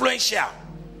highly influential.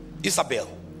 Isabel.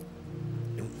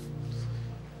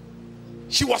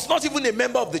 She was not even a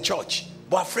member of the church.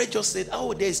 But her friend just said,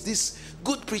 oh, there's this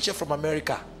good preacher from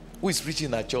America who is preaching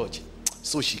in our church.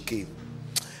 So she came.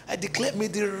 I declare, may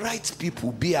the right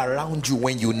people be around you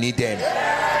when you need them.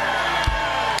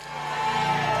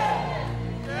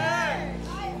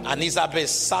 And Isabel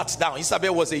sat down.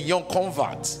 Isabel was a young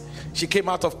convert. She came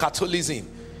out of Catholicism.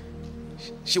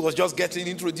 She was just getting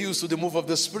introduced to the move of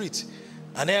the Spirit.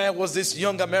 And there was this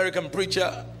young American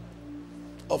preacher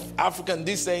of African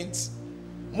descent,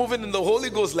 moving in the Holy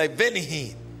Ghost like Benny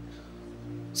Hinn.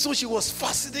 So she was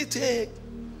fascinated.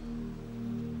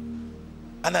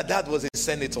 And her dad was a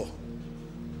senator.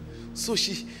 So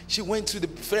she went to the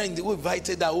friend who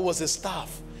invited her, who was a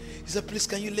staff. He said, please,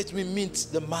 can you let me meet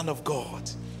the man of God?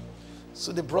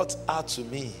 So they brought her to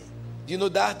me. You know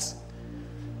that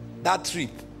trip,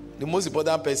 the most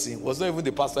important person was not even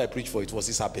the pastor I preached for, it was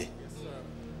Isabe.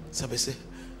 Isabe said,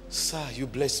 sir, you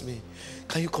bless me.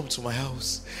 Can you come to my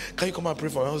house? Can you come and pray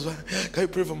for my husband? Can you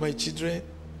pray for my children?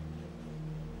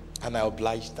 And I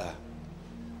obliged her.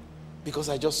 Because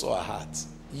I just saw her heart.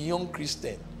 Young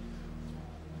Christian.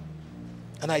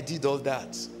 And I did all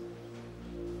that.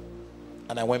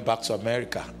 And I went back to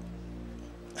America.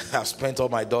 I spent all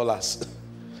my dollars.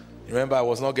 Remember, I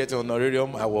was not getting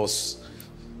honorarium. I was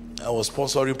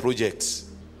sponsoring projects.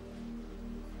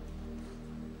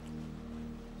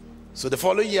 So the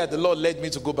following year, the Lord led me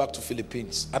to go back to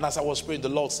Philippines. And as I was praying, the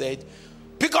Lord said,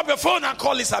 pick up your phone and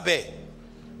call Isabel.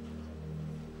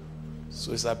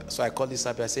 So I called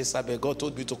Isabel. I said, Isabel, God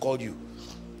told me to call you,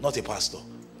 not a pastor.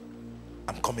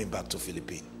 I'm coming back to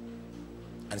Philippines.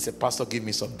 And he said, Pastor, give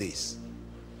me some days.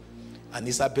 And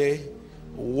Isabel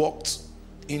walked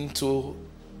into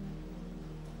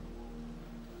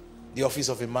the office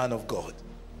of a man of God.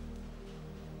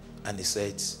 And he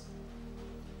said,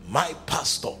 my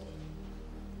pastor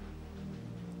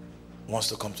wants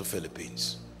to come to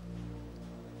Philippines.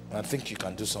 And I think you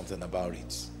can do something about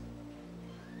it.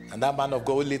 And that man of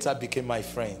God, who later became my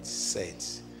friend, said,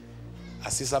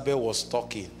 as Isabel was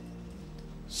talking,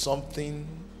 something,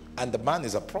 and the man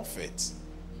is a prophet,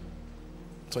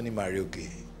 Tony Marioge.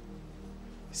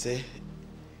 He said,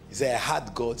 I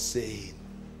heard God saying,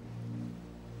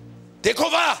 take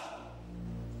over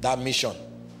that mission,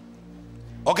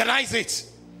 organize it,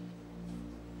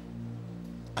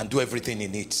 and do everything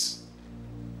in it.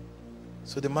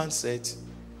 So the man said,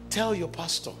 tell your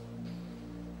pastor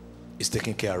it's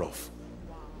taken care of.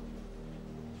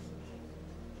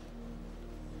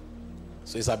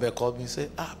 So Isabel called me and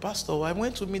said, Pastor, I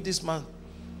went to meet this man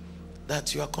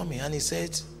that you are coming. And he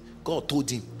said, God told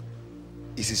him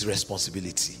it's his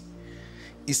responsibility.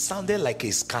 It sounded like a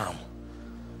scam.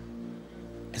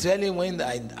 Especially when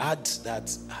I heard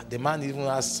that the man even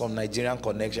has some Nigerian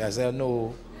connection. I said,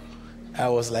 no. I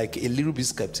was like a little bit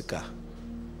skeptical.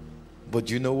 But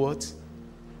you know what?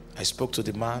 I spoke to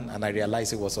the man and I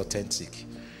realized it was authentic.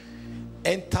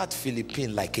 Entered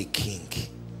Philippines like a king.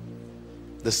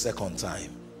 The second time.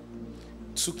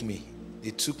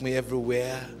 They took me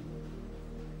everywhere.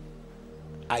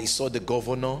 I saw the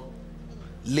governor.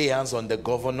 Lay hands on the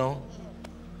governor.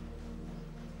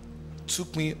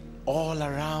 Took me all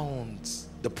around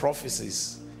the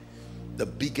prophecies. The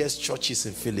biggest churches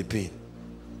in Philippines.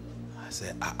 I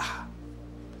said,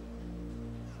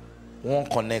 one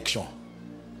connection.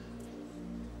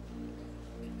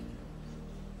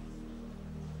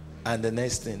 And the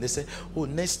next thing, they said, oh,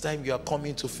 next time you are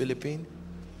coming to Philippines,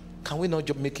 can we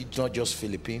not make it not just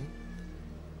Philippines?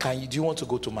 Do you want to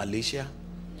go to Malaysia?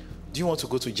 Do you want to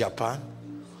go to Japan?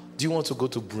 Do you want to go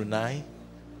to Brunei?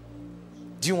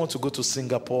 Do you want to go to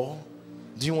Singapore?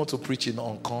 Do you want to preach in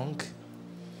Hong Kong?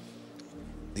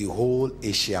 The whole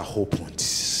Asia opened.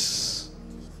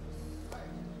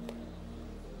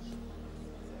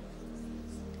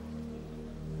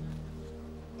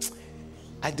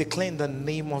 I declare in the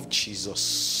name of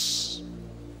Jesus,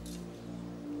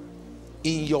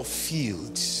 in your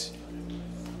field,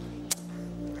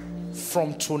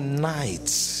 from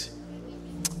tonight,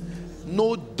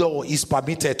 no door is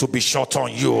permitted to be shut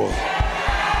on you.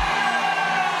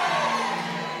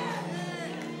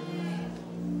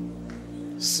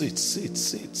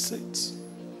 Sit.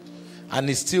 And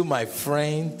he's still my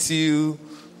friend till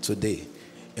today.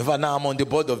 In fact, now I'm on the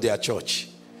board of their church.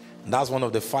 And that's one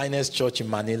of the finest church in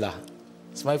Manila.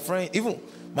 It's my friend. Even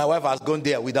my wife has gone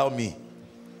there without me.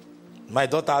 My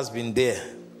daughter has been there.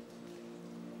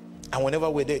 And whenever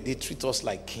we're there, they treat us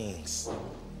like kings.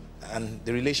 And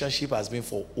the relationship has been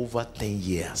for over 10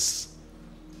 years.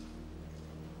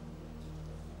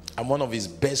 I'm one of his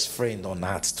best friends on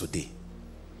earth today.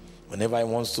 Whenever he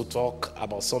wants to talk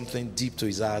about something deep to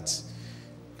his heart,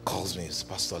 he calls me,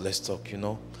 Pastor, let's talk,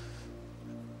 And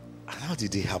how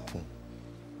did it happen?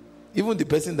 Even the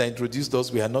person that introduced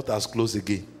us, we are not as close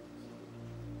again.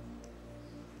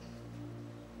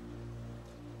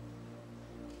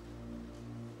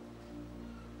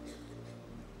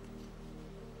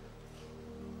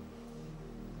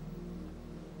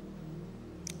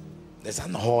 There's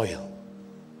an oil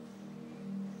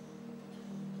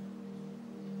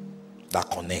that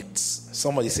connects.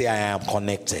 Somebody say, I am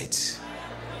connected.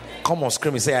 Come on,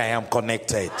 scream and say, I am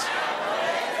connected.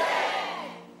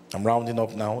 I'm rounding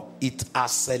up now. It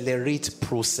accelerates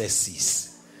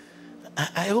processes.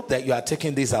 I hope that you are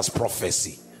taking this as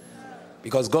prophecy,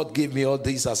 because God gave me all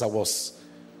this as I was.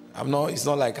 It's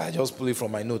not like I just pull it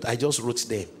from my note. I just wrote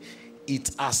them.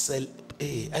 It accelerates.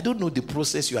 I don't know the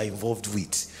process you are involved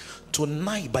with.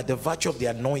 Tonight, by the virtue of the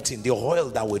anointing, the oil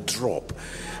that will drop,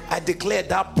 I declare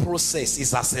that process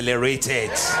is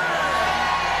accelerated.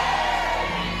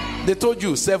 They told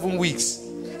you 7 weeks,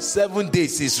 7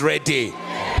 days is ready.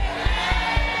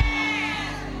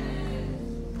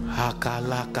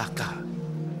 Hakalakaka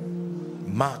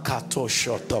makato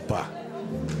shotoba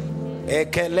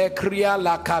ekele kriya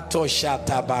lakato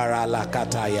shatabara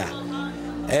lakataya.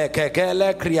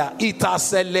 It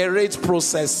accelerates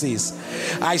processes.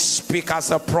 I speak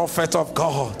as a prophet of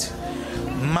God.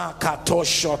 Makato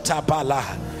shotabala.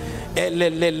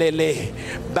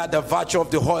 By the virtue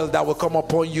of the oil that will come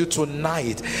upon you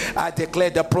tonight, I declare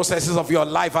the processes of your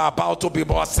life are about to be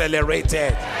more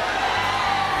accelerated.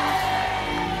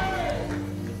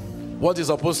 What is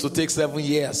supposed to take 7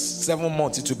 years, 7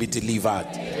 months, it will be delivered.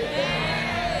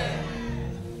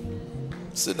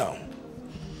 Sit down.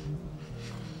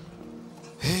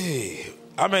 Hey,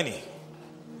 how many?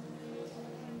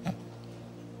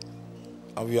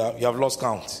 You have lost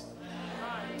count.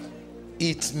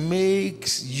 It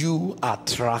makes you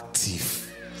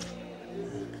attractive.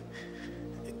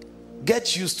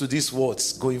 Get used to these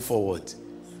words going forward.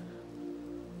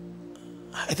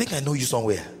 I think I know you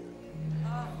somewhere,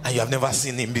 and you have never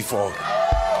seen him before.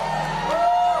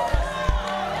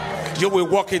 You will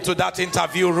walk into that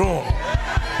interview room,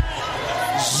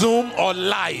 Zoom or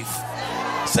live.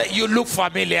 Say, you look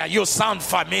familiar, you sound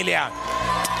familiar.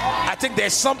 I think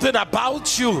there's something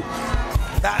about you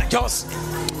that just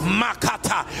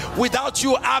makata, without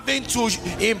you having to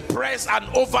impress and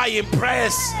over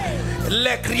impress.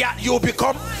 You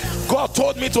become. God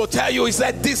told me to tell you, he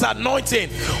said, this anointing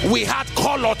will add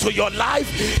color to your life.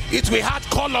 It will add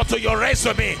color to your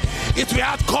resume. It will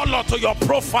add color to your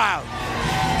profile.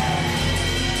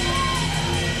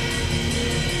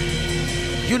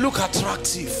 You look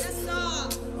attractive.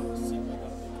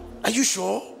 Are you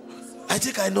sure? I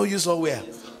think I know you somewhere.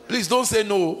 Please don't say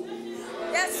no.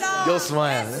 Yes, sir. Just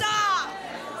smile. Yes,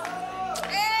 sir.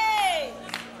 Hey.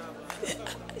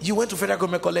 You went to Federal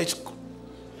Government College.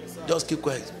 Just keep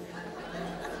quiet.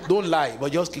 Don't lie,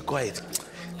 but just keep quiet.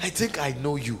 I think I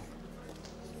know you.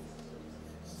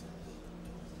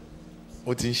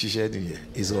 What thing she shared in here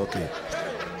is okay.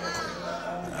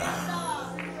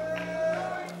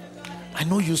 I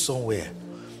know you somewhere.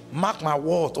 Mark my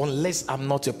word, unless I'm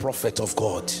not a prophet of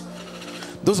God.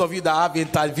 Those of you that have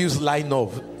interviews lined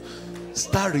up,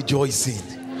 start rejoicing.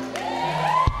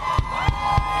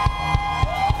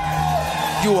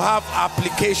 You have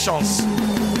applications,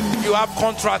 you have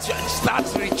contracts,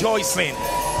 start rejoicing.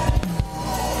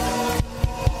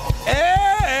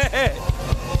 Hey.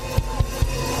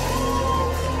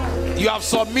 You have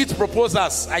submitted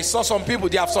proposals. I saw some people,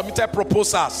 they have submitted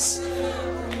proposals.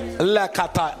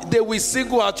 They will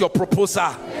single out your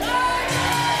proposal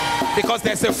because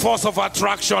there's a force of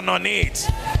attraction on it.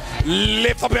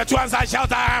 Lift up your two hands and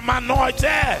shout, I am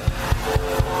anointed.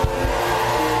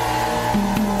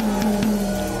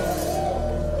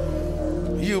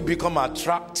 You become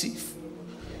attractive.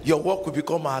 Your work will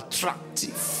become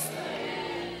attractive.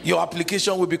 Your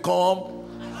application will become,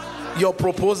 your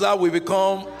proposal will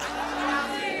become.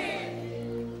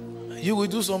 You will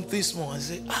do something small and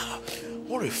say,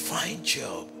 what a fine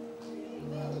job.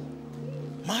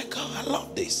 My God, I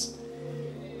love this.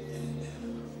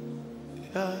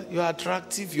 You're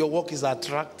attractive. Your work is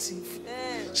attractive.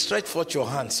 Stretch forth your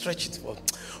hand. Stretch it forth.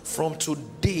 From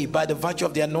today, by the virtue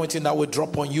of the anointing that will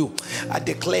drop on you, I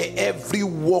declare every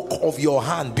work of your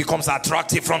hand becomes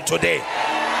attractive from today.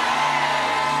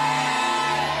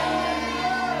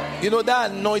 You know,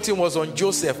 that anointing was on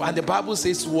Joseph, and the Bible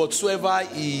says whatsoever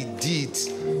he did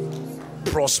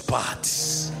prospered.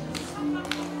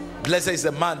 Blessed is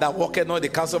the man that walketh not in the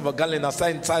counsel of ungodly, and they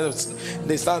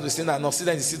stand with sin, and not sit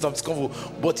in the seat of discomfort.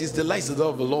 But his delight is the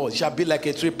of the Lord. Shall be like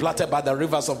a tree planted by the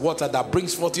rivers of water, that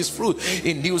brings forth his fruit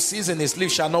in due season. His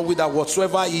leaf shall not wither.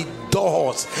 Whatsoever he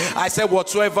does, I said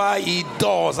whatsoever he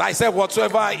does. I said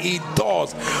whatsoever he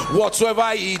does.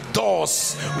 Whatsoever he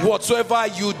does. Whatsoever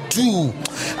you do,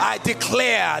 I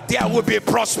declare there will be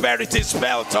prosperity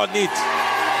spelt on it.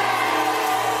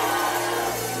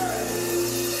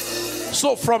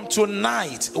 So from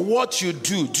tonight, what you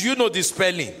do you know the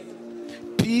spelling?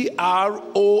 Prosperiti.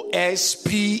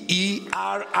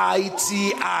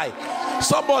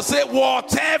 Somebody say,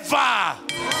 whatever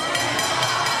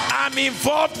I'm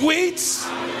involved with,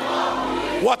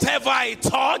 whatever I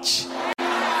touch,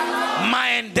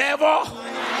 my endeavor,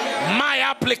 my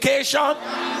application,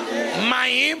 my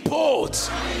input,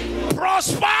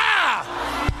 prosper.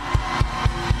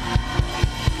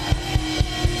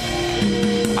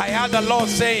 I heard the Lord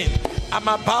saying, I'm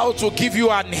about to give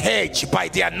you an hedge by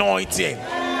the anointing.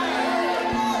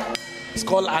 It's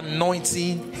called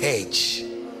anointing hedge.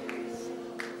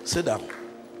 Sit down.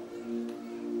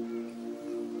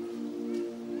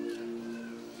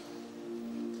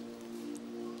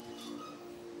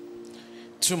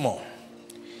 Two more.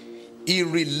 He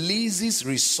releases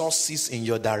resources in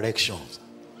your direction.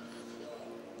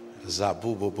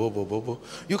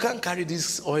 You can't carry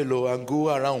this oil and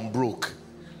go around broke.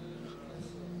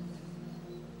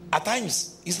 At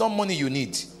times, it's not money you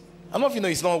need. I don't know if you know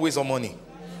it's not always on money.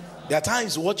 There are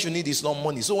times what you need is not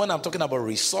money. So when I'm talking about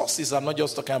resources, I'm not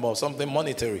just talking about something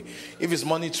monetary. If it's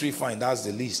monetary, fine, that's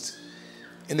the least.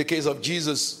 In the case of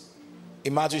Jesus,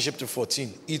 in Matthew chapter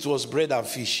 14, it was bread and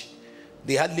fish.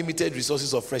 They had limited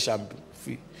resources of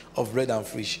bread and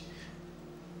fish.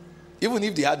 Even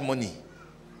if they had money,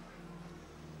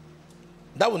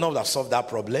 that would not have solved that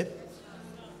problem.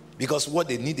 Because what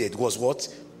they needed was what?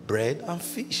 Bread and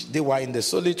fish. They were in the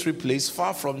solitary place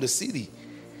far from the city.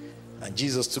 And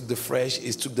Jesus took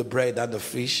the bread and the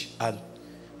fish and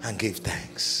gave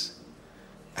thanks.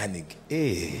 And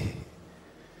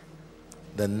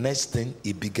the next thing,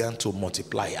 it began to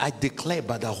multiply. I declare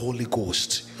by the Holy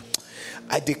Ghost,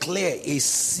 I declare a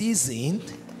season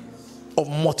of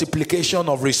multiplication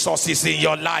of resources in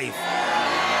your life.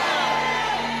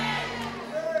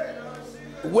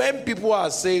 When people are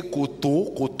saying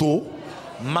koto,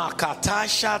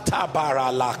 makatasha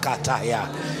tabara lakataya.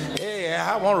 Hey,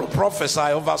 I want to prophesy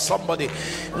over somebody.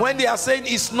 When they are saying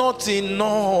it's not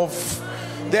enough,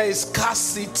 there is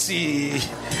scarcity,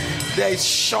 there is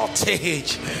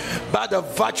shortage, by the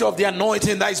virtue of the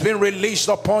anointing that is being released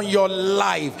upon your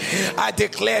life, I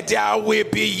declare there will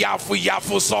be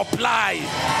yafu supply.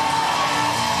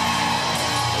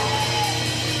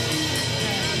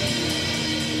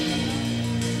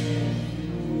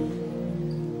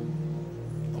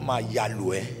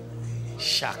 Mayalue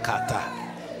Shakata,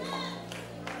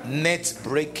 net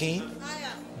breaking,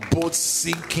 boat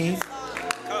sinking,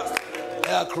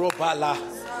 acrobala,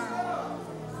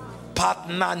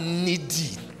 partner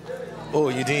needy. Oh,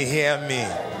 you didn't hear me.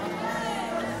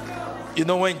 You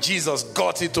know when Jesus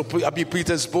got into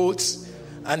Peter's boat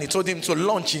and he told him to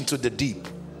launch into the deep,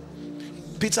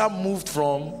 Peter moved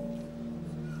from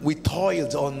we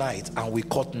toiled all night and we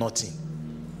caught nothing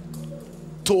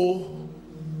to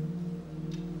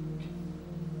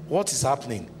what is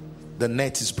happening? The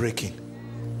net is breaking.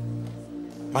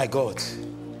 My God,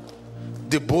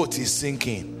 the boat is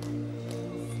sinking.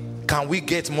 Can we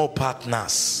get more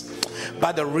partners?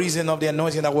 By the reason of the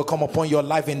anointing that will come upon your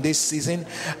life in this season,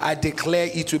 I declare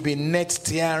it will be net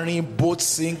tearing, boat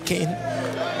sinking,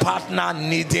 partner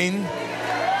needing,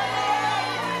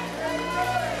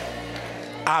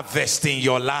 harvesting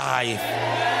your life.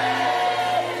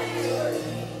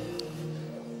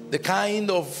 The kind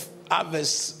of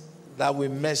harvest that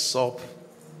will mess up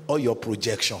all your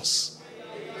projections.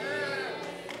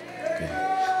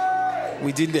 Okay.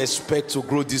 We didn't expect to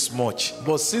grow this much,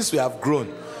 but since we have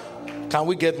grown, can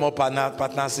we get more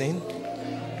partners in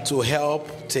to help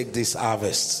take this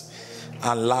harvest?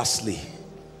 And lastly,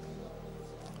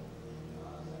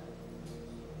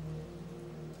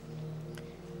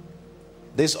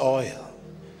 this oil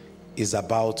is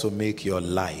about to make your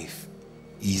life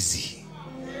easy.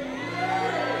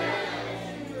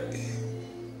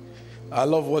 I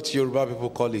love what Yoruba people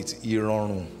call it,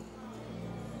 Irorun.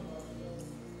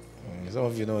 Some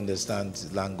of you don't understand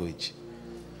language.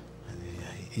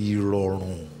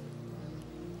 Irorun.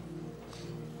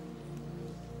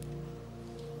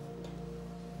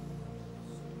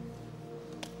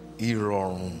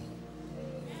 Irorun.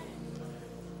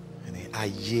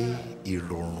 Aye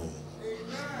Irorun.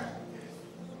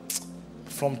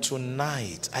 from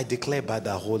tonight, I declare by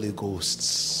the Holy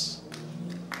Ghost,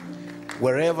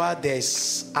 wherever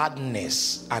there's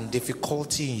hardness and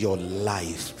difficulty in your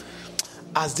life,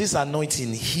 as this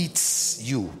anointing hits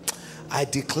you, I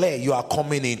declare you are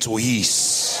coming into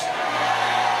ease.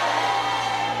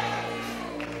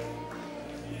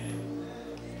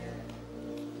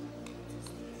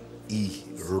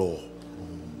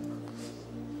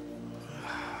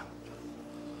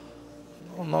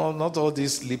 No, not all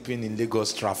this sleeping in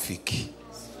Lagos traffic.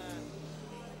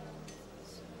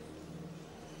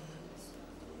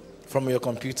 From your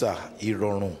computer,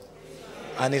 Ironu.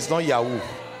 And it's not Yahoo.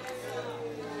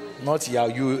 Not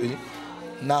Yahoo.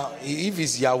 Now, if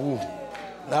it's Yahoo,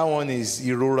 that one is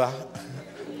Irora.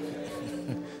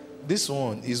 This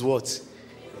one is what?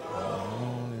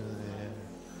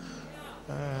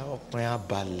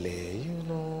 You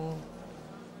know.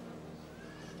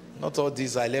 Not all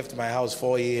this. I left my house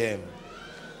 4 a.m.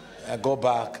 I go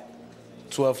back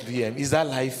 12 p.m. Is that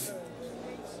life?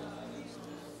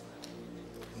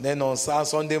 Then on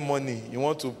Sunday morning, you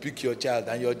want to pick your child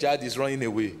and your child is running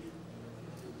away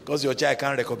because your child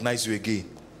can't recognize you again.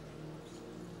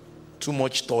 Too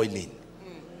much toiling.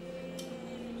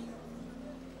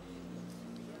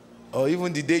 Or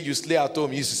even the day you stay at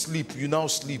home, you sleep. You now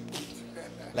sleep.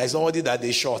 Like somebody that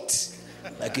they shot.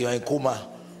 Like you're in coma.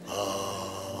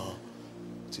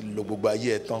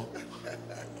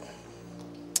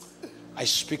 I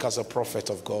speak as a prophet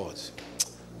of God.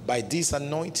 By this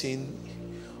anointing,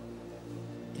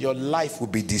 your life will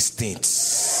be distinct.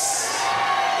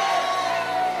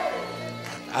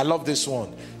 I love this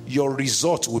one. Your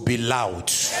result will be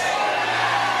loud.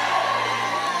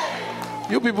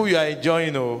 You people, you are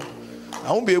enjoying.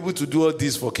 I won't be able to do all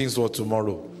this for Kingsford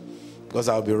tomorrow because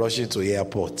I'll be rushing to the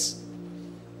airport.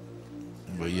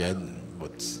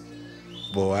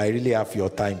 But I really have your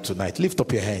time tonight. Lift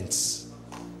up your hands.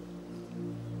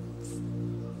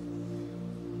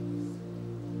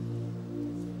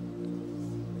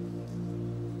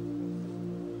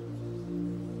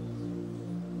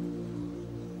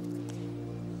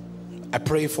 I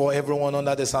pray for everyone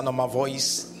under the sound of my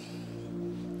voice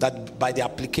that by the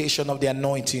application of the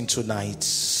anointing tonight,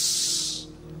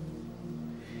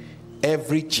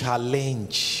 every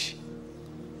challenge,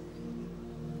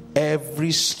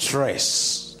 every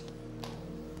stress,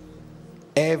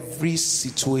 every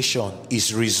situation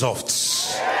is resolved.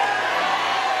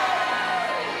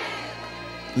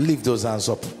 Lift those hands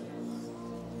up.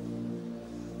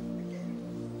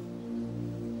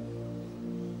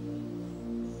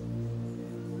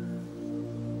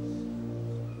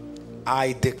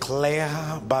 I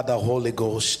declare by the Holy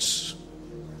Ghost,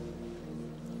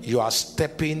 you are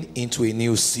stepping into a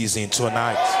new season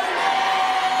tonight.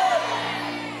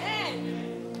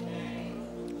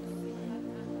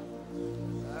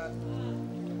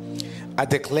 I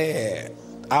declare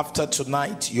after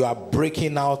tonight, you are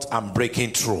breaking out and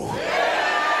breaking through.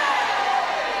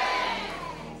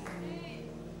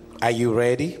 Are you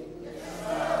ready?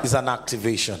 It's an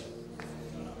activation.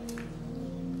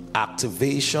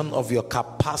 Activation of your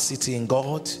capacity in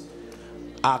God.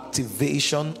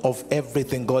 Activation of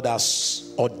everything God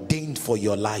has ordained for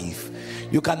your life.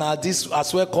 You can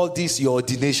as well call this your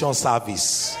ordination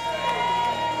service.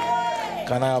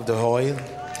 Can I have the oil?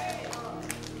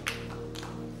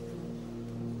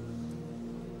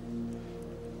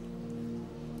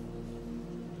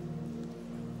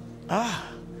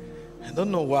 I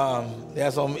don't know why. There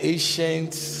are some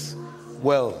ancient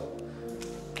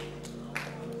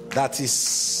that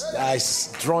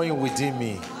is drawing within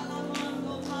me.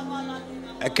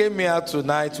 I came here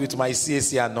tonight with my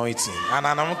CAC anointing, and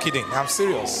I'm not kidding. I'm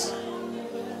serious.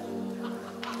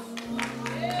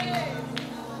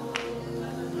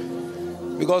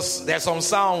 Because there's some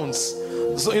sounds.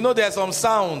 So there's some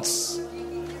sounds.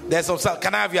 There's some sounds.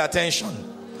 Can I have your attention?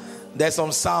 There's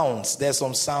some sounds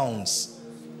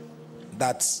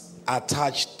that's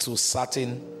attached to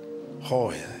certain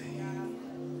oil.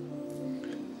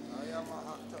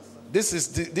 This is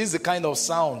the kind of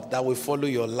sound that will follow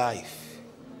your life.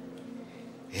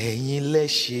 Ẹ̀yin lẹ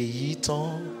ṣe yìí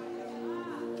tán.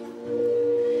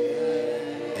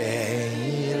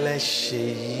 Ẹ̀yin lẹ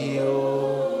ṣe yìí o.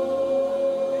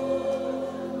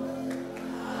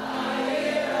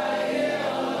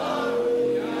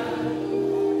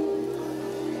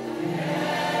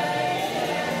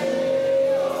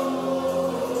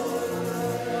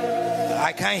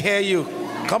 I can't hear you.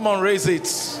 Come on, raise it.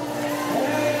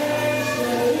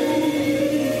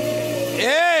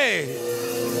 Hey,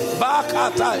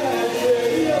 Bakata.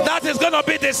 That is going to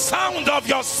be the sound of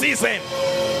your season.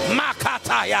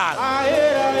 Makataya.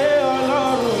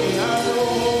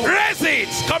 Raise it.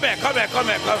 Come back.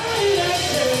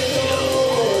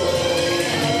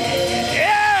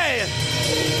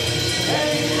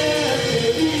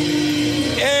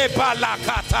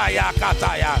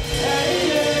 Kataya.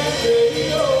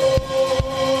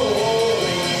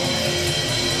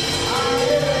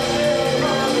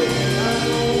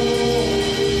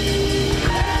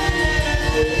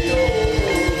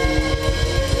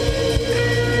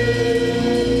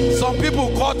 Some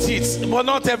people caught it, but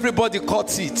not everybody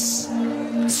caught it.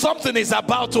 Something is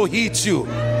about to hit you,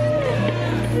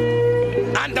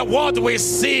 and the world will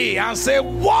see and say,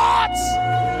 "What?"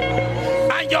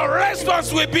 And your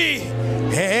response will be,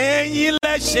 "Hey,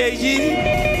 let's say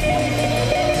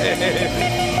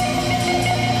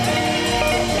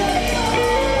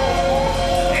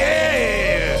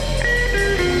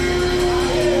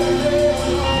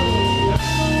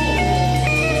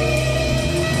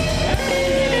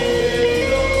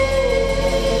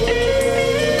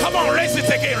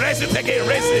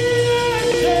raise it.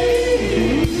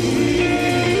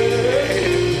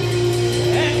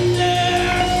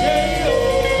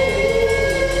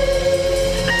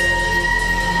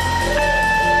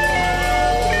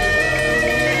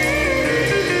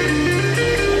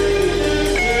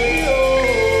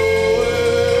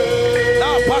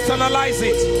 Now personalize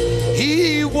it.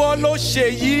 He will show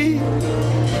you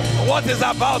what is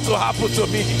about to happen to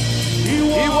me. He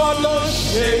will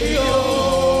show you.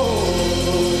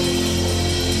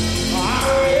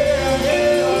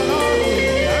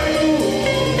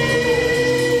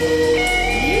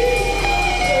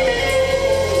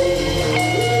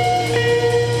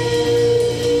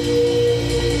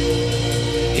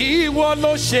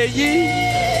 Sheyi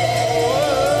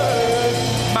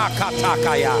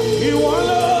Makatakaya. You want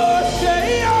to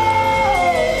say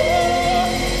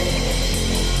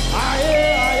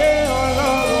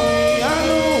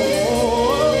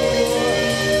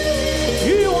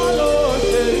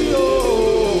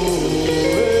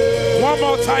one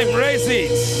more time, raise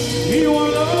it. You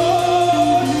want to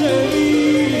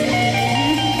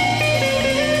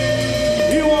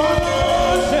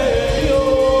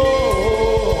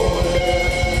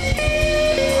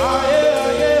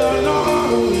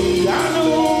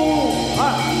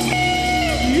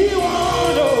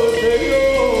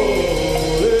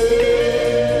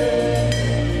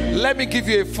Let me give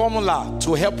you a formula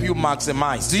to help you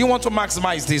maximize. Do you want to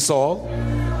maximize this all?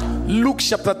 Luke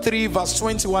chapter 3 verse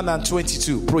 21 and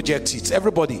 22. Project it.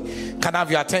 Everybody can have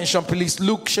your attention, please.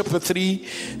 Luke chapter 3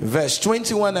 verse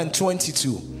 21 and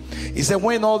 22. He said,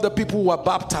 when all the people were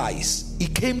baptized,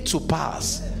 it came to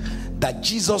pass that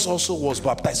Jesus also was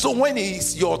baptized. So when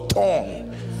it's your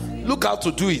turn, look how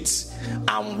to do it.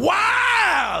 And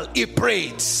while he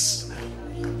prayed,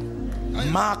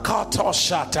 in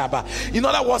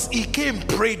other words, he came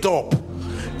prayed up.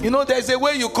 You know, there's a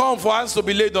way you come for hands to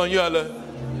be laid on you.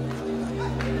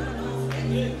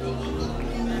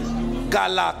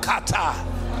 Galakata.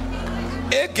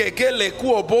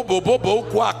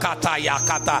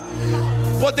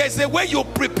 But there's a way you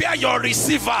prepare your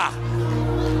receiver.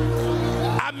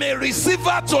 I'm a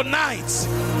receiver tonight.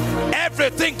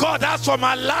 Everything God has for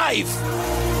my life,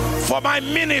 for my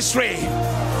ministry,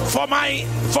 for my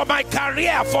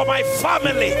career, for my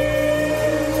family,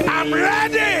 I'm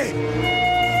ready.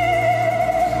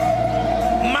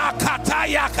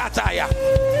 Makataya kataya.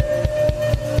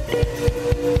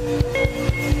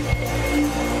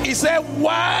 He said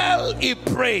while he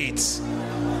prayed,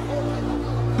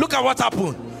 look at what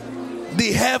happened.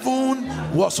 The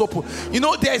heaven was open. You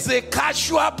know, there's a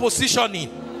casual positioning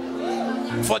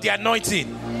for the anointing,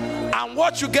 and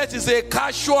what you get is a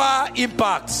casual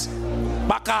impact.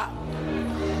 Baka,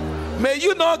 may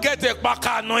you not get a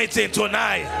baka anointing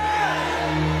tonight.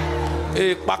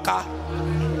 A baka.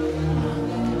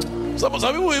 Some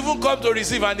people even come to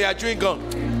receive and they are chewing gum.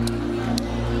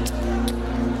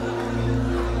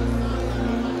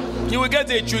 You will get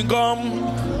a chewing gum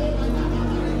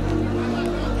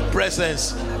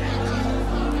presence.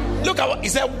 Look at what he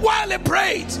said. While he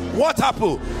prayed, what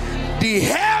happened? The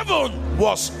heaven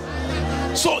was.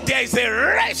 So there is a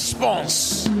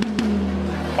response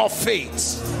of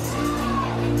faith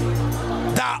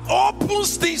that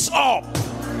opens things up.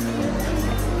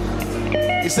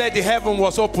 He said the heaven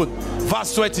was open.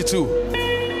 Verse 22.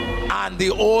 And the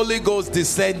Holy Ghost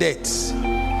descended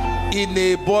in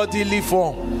a bodily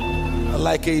form,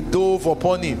 like a dove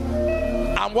upon him.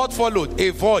 And what followed?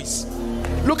 A voice.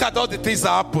 Look at all the things that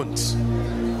happened.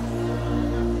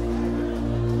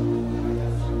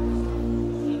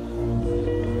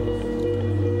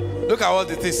 Look at all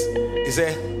the things. He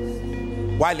said,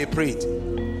 while he prayed,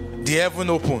 the heaven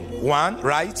opened. 1,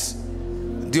 right?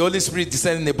 The Holy Spirit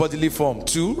descended in a bodily form.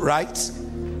 2, right?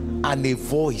 and a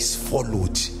voice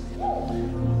followed.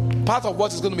 Part of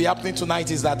what is going to be happening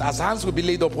tonight is that as hands will be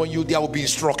laid upon you, there will be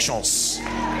instructions.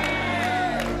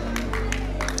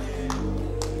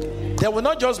 There will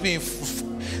not just be,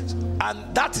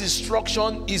 and that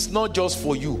instruction is not just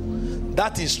for you.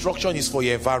 That instruction is for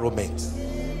your environment.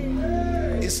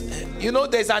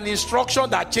 There's an instruction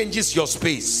that changes your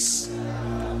space.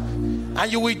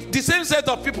 And you will, the same set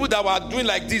of people that were doing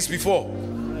like this before,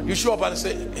 you show up and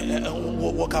say,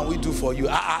 what can we do for you?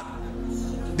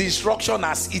 The instruction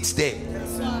has it there.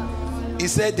 He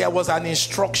said there was an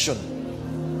instruction.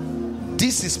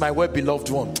 This is my well-beloved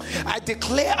one. I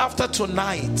declare after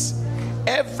tonight,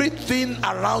 everything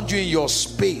around you in your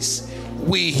space,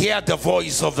 we hear the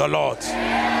voice of the Lord.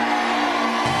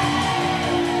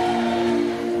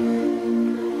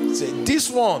 Say, this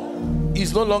one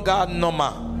is no longer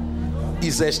normal,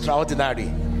 is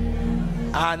extraordinary.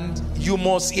 And you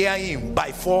must hear him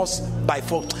by force.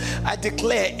 I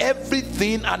declare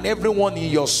everything and everyone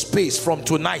in your space from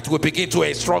tonight will begin to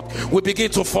instruct, will begin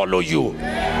to follow you.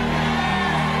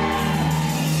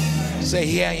 Say,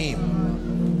 hear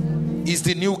him. He's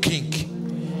the new king.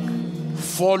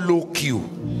 Follow Q.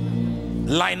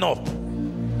 Line up.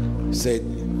 Said,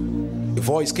 a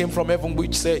voice came from heaven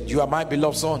which said, you are my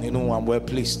beloved son, in whom I'm well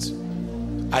pleased.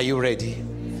 Are you ready?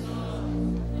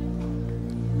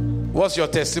 What's your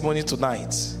testimony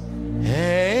tonight?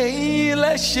 Hey,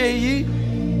 let's share.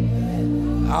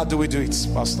 How do we do it,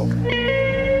 Pastor?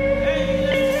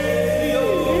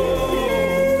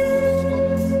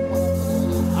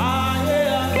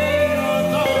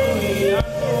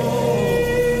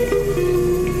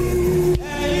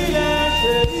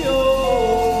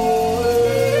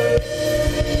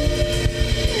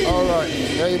 All right,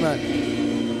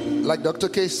 amen. Like Dr.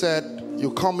 K said,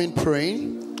 you come in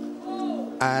praying.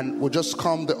 And we'll just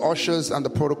come, the ushers and the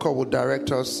protocol will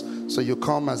direct us. So you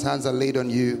come, as hands are laid on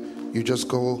you, you just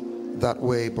go that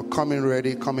way. But come in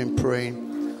ready, come in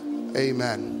praying.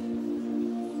 Amen.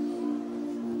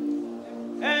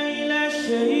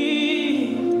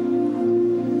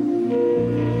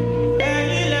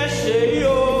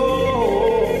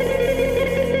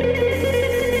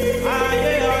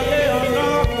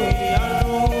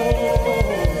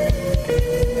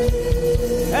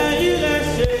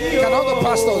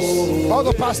 All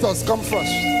the pastors come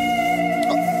first.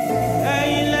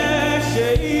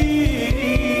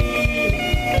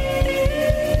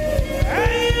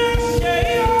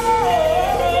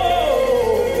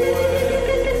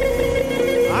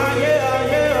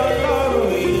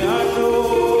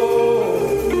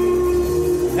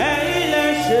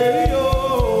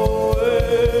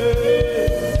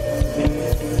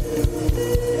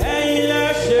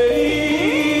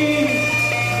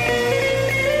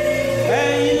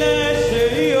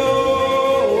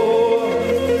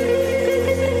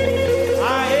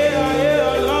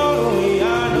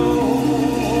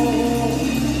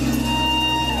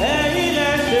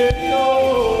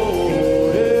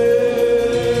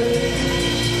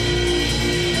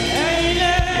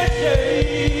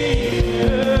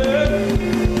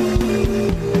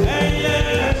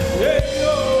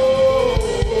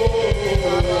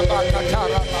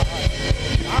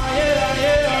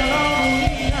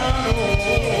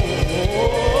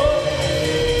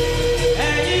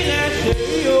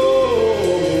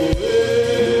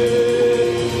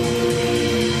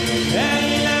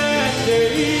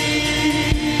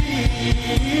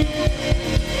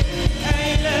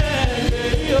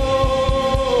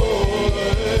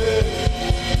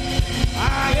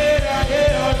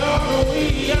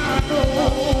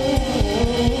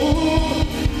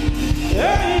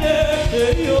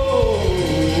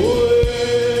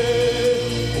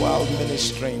 While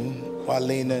ministering, while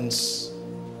Lanans,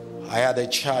 I had a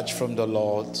charge from the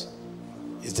Lord.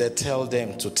 Is that tell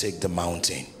them to take the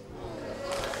mountain.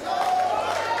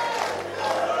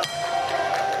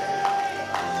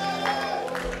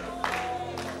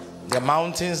 The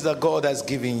mountains that God has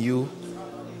given you,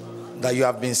 that you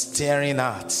have been staring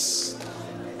at,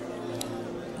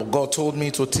 but God told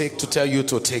me to tell you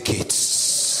to take it.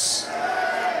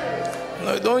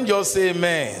 No, don't just say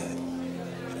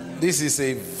amen. This is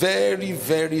a very,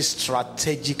 very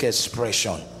strategic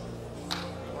expression.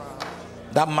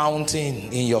 That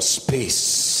mountain in your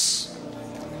space.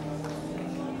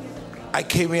 I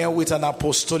came here with an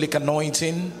apostolic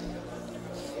anointing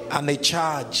and a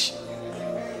charge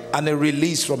and a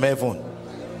release from heaven.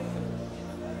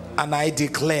 And I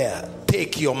declare,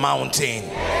 take your mountain.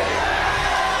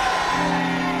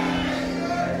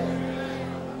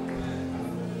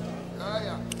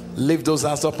 Lift those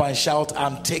hands up and shout,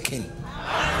 I'm taking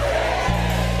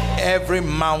every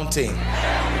mountain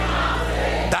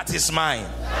that is mine.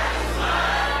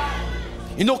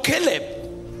 You know, Caleb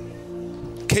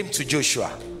came to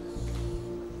Joshua.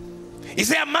 He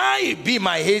said, I might be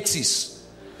my 80s,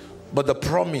 but the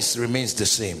promise remains the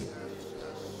same.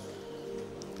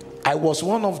 I was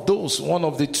one of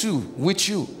the two with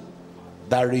you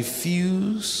that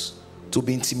refused to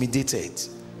be intimidated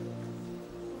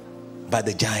by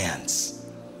the giants.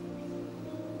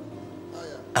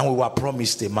 And we were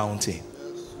promised a mountain.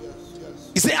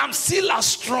 He said, I'm still as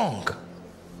strong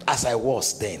as I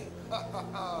was then.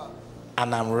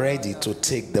 And I'm ready to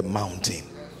take the mountain.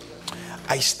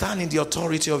 I stand in the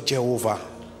authority of Jehovah.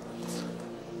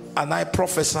 And I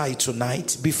prophesy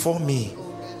tonight, before me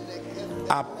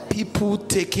are people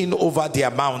taking over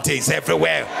their mountains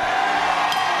everywhere.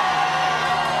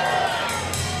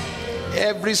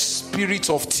 Every spirit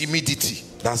of timidity,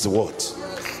 that's the word.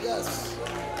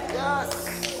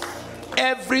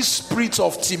 Every spirit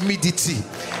of timidity,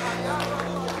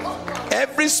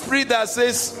 every spirit that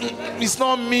says, it's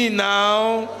not me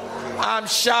now, I'm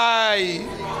shy,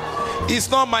 it's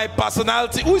not my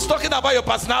personality. Who is talking about your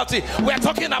personality? We're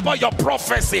talking about your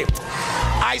prophecy.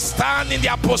 I stand in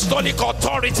the apostolic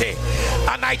authority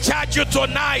and I charge you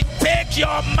tonight, take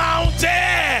your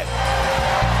mountain.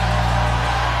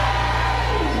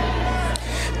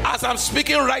 As I'm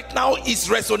speaking right now, it's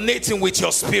resonating with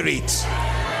your spirit.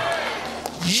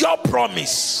 Your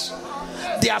promise.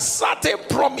 There are certain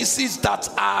promises that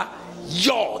are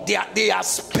they are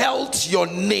spelled your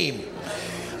name.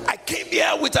 I came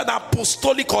here with an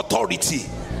apostolic authority,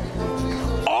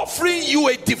 offering you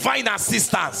a divine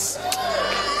assistance,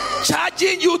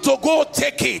 charging you to go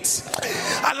take it.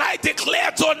 And I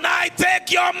declare tonight,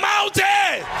 take your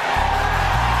mountain.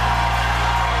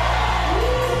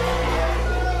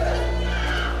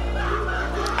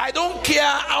 I don't care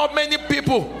how many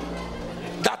people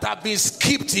that have been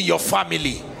skipped in your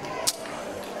family.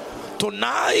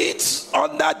 Tonight,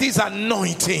 under this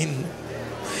anointing,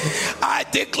 I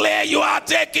declare you are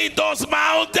taking those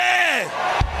mountains.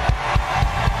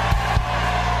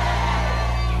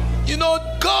 You know,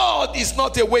 God is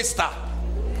not a waster.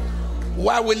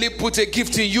 Why will He put a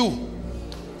gift in you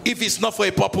if it's not for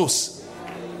a purpose?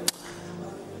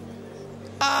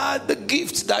 The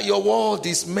gift that your world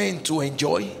is meant to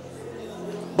enjoy,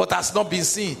 but has not been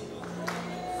seen.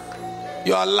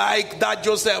 You are like that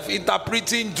Joseph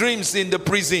interpreting dreams in the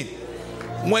prison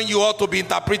when you ought to be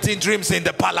interpreting dreams in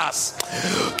the palace.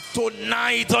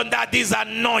 Tonight, under this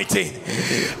anointing,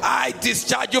 I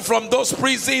discharge you from those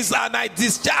prisons and I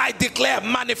declare,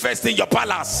 manifest in your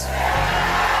palace.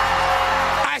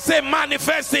 I say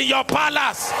manifest in your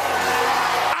palace.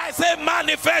 I say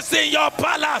manifest in your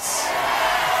palace.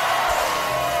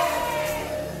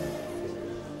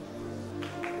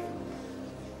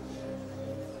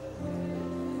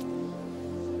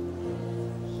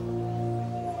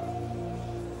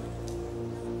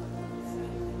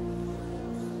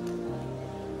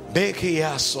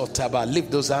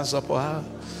 Lift those hands up.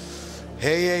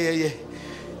 Hey.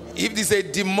 If this is a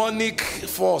demonic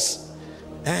force,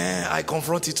 I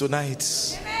confront it tonight.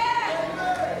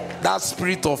 That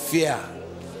spirit of fear.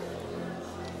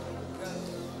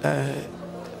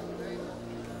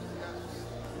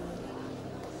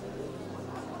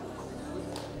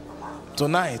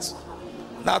 Tonight,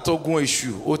 that ogun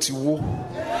issue,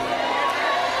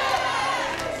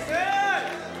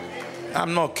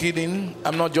 I'm not kidding.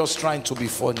 I'm not just trying to be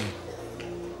funny.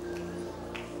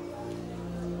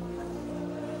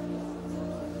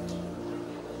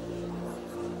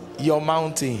 Your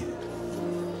mountain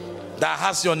that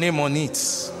has your name on it,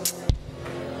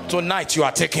 tonight you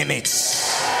are taking it.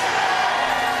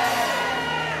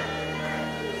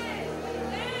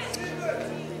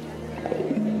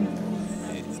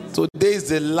 Today is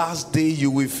the last day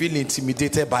you will feel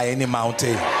intimidated by any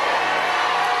mountain.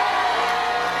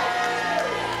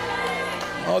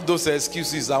 All those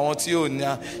excuses, I want you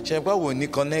to we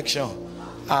need connection.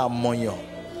 Monyo.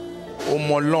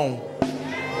 Omolong.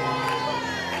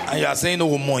 And you are saying,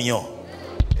 oh, monyo.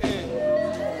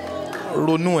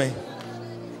 Ronue.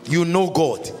 You know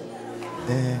God.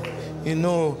 You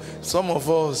know, some of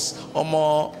us,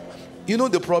 you know,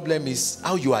 the problem is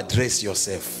how you address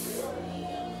yourself.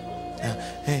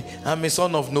 Hey, I'm a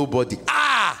son of nobody.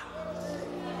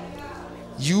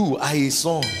 You are a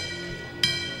son.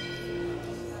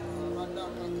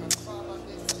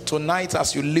 Tonight,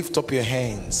 as you lift up your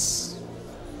hands,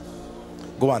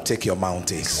 go and take your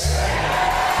mountains.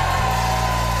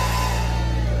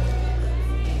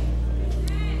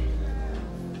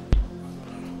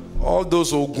 All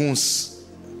those oguns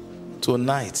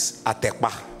tonight,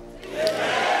 atekpa.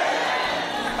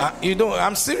 You know,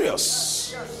 I'm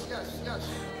serious.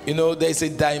 You know, there's a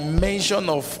dimension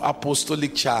of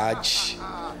apostolic charge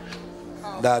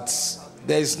that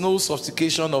there is no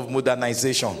sophistication of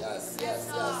modernization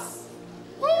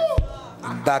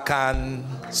that can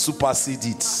supersede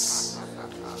it.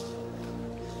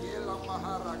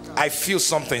 I feel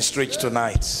something strange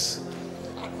tonight.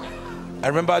 I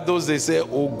remember those days say, yeah.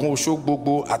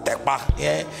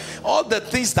 All the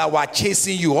things that were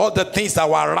chasing you, all the things that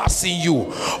were harassing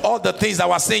you, all the things that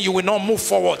were saying you will not move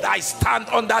forward. I stand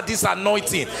under this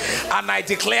anointing and I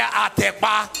declare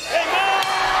Atekpa.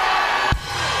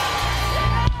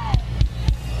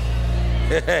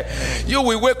 You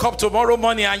will wake up tomorrow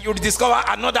morning and you'll discover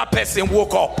another person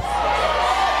woke up.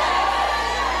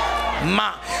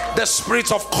 The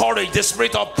spirit of courage, the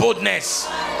spirit of boldness,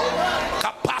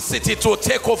 capacity to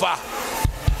take over.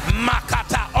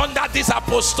 Makata, under this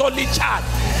apostolic charge,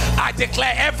 I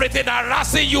declare everything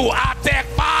harassing you,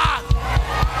 Atekpa.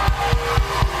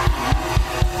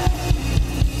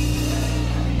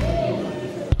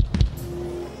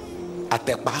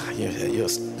 Atekpa,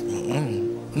 yes.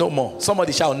 No more.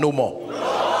 Somebody shout no more.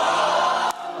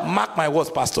 Mark my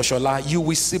words, Pastor Shola, you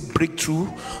will see breakthrough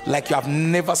like you have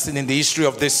never seen in the history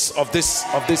of this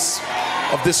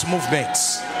movement.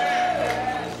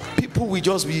 People will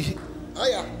just be,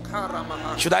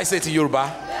 should I say to Yoruba?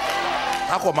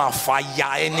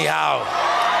 Fire anyhow.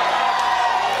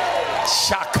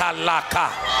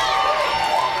 Shakalaka.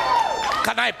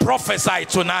 Can I prophesy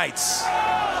tonight?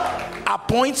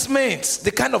 Appointments,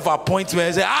 the kind of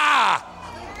appointments,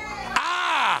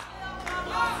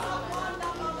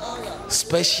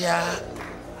 special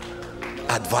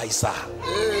advisor.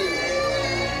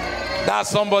 That's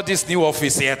somebody's new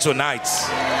office here tonight.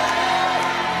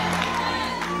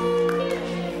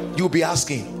 You'll be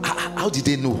asking, how did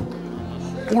they know?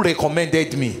 Who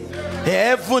recommended me?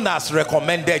 Heaven has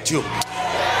recommended you.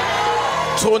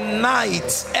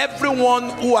 Tonight, everyone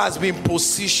who has been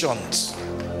positioned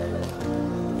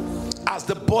as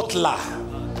the butler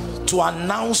to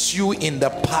announce you in the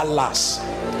palace,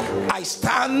 I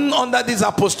stand under this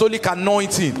apostolic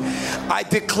anointing. I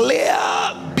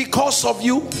declare, because of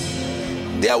you,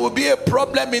 there will be a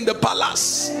problem in the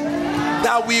palace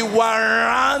that will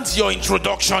warrant your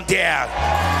introduction there.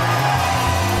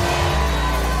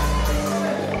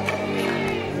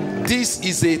 This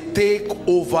is a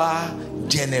takeover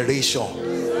generation.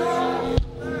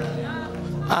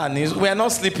 And we are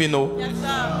not sleeping, no.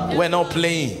 Yes, we're not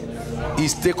playing.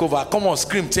 It's takeover. Come on,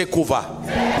 scream, takeover.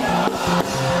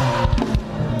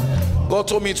 God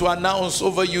told me to announce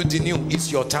over you the new. It's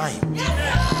your time.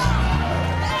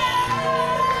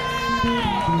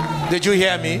 Did you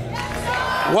hear me?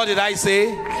 What did I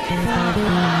say?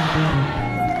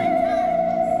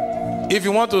 If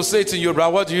you want to say it in Yoruba,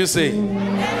 what do you say?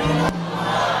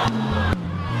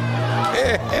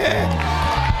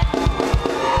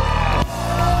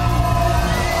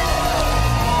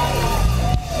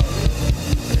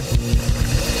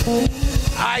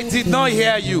 I did not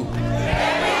hear you.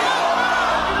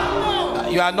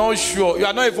 You are not sure. You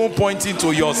are not even pointing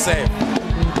to yourself.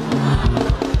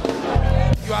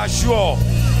 You are sure.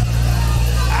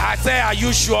 I say, are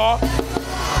you sure?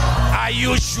 Are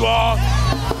you sure?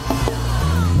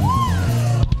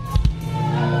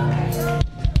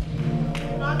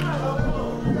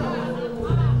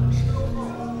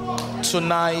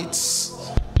 Tonight,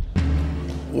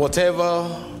 whatever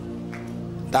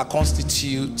that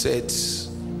constituted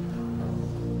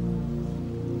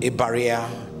a barrier,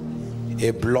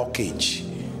 a blockage,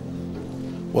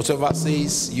 whatever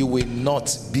says you will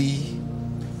not be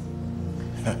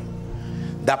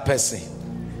that person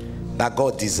that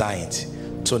God designed,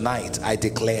 tonight I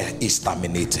declare is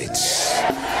terminated.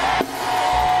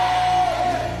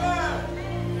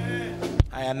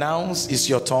 I announce it's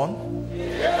your turn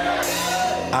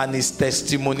and it's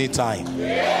testimony time.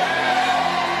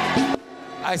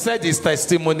 I said it's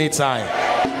testimony time.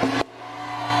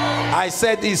 I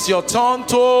said it's your turn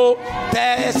to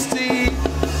testify.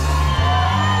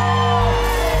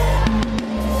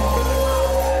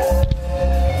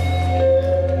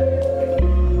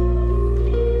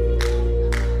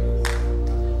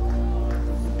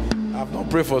 I've not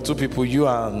prayed for two people, you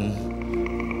and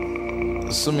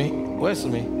Sumi. Where's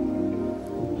Sumi?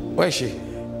 Where is she?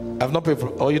 I've not prayed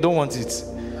for. Oh, you don't want it?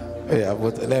 Yeah,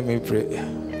 but let me pray.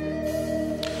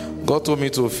 God told me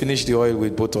to finish the oil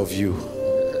with both of you.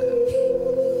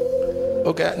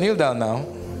 Okay, kneel down now.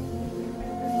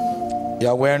 You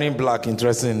are wearing black,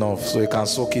 interesting enough, so you can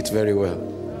soak it very well.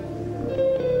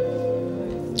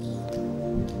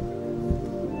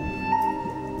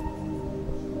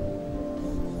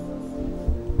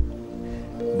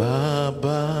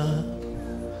 Baba,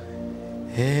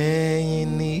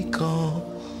 ẹ̀yin nìkan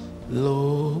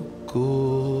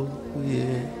lógo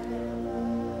yẹ.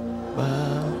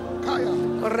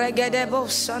 Regede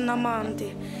bosanamante.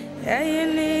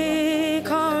 Eyini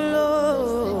konlo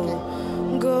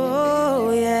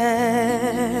go yeah.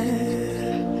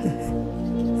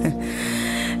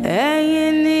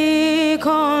 Eyini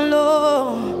konlo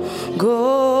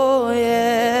go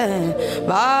yeah.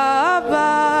 Baba.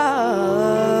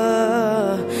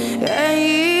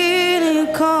 Eyini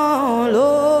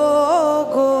konlo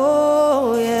go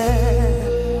yeah.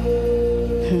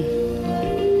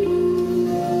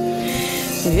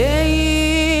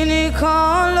 Eyini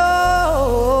konlo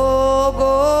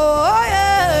go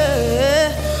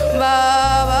yeah.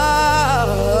 Baba.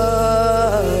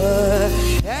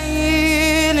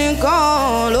 Eyini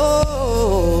konlo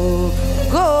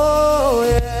go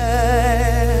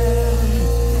yeah.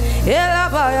 Ela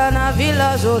bayana villa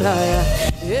zoraya.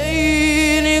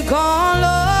 Eyini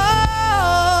konlo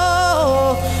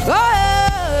go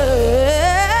yeah.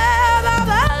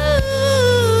 Baba.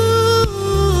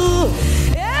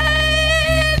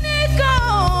 Eyini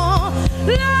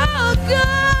konlo go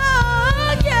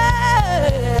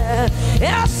yeah.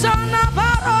 Esana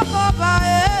baroko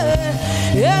bae.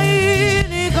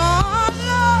 Eyini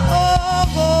konlo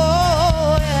go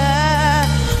yeah.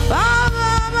 Baba,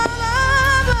 baba,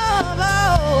 baba,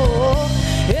 oh.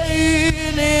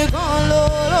 Eyini konlo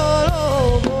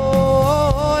go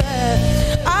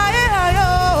yeah. Aye, aye,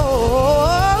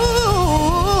 oh.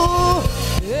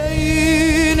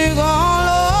 Eyini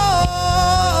konlo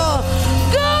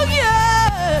go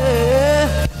yeah.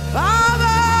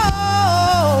 Baba,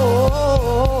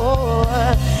 oh.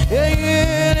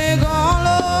 Eyini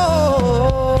konlo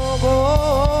go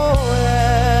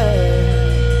yeah.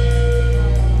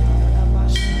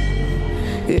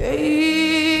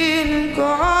 Eyini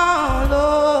konlo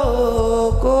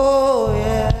go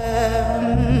yeah.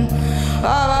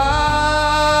 Baba,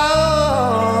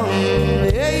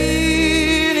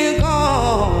 eyini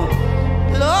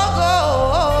konlo go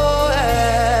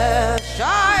yeah.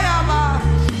 Shayama,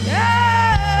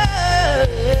 yeah.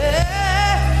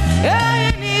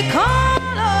 Eyini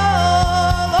konlo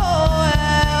go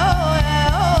yeah. Oh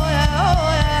yeah, oh yeah, oh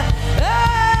yeah.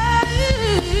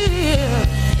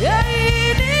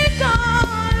 Eyini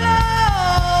konlo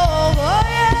go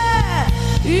yeah.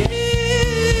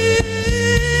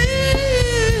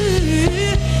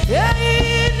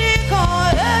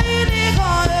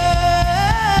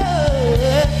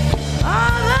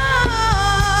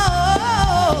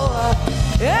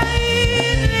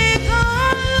 Eyini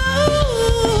konlo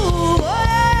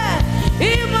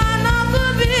imana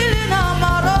kubili na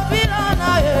marobila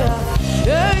na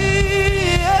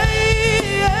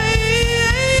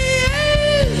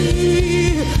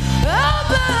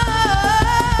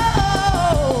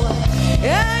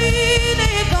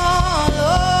eyini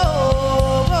konlo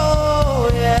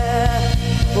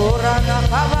yeah. Orana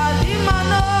kabali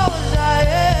manoza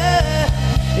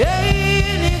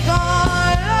eyini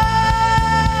konlo.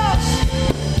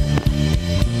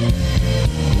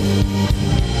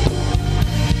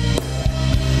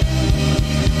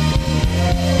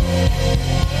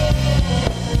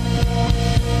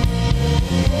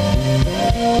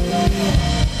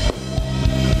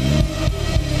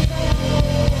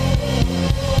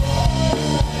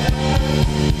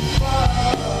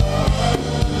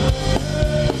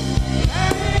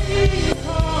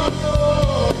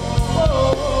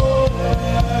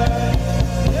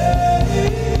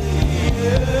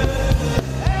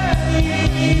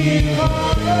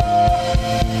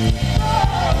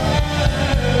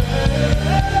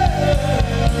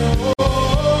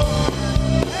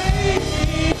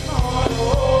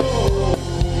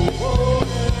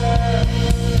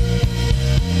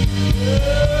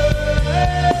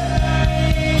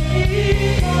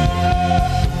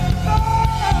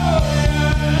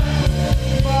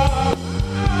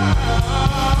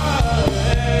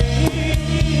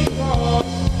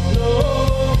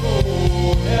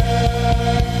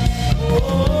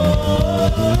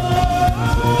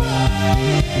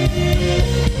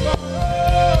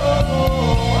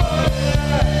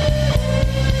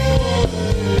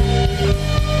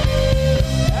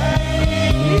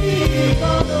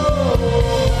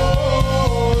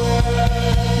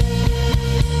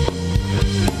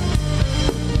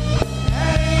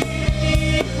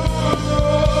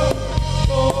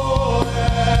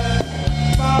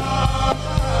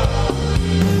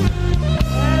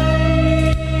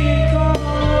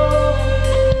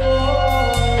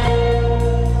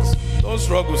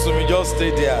 struggle, so me just stay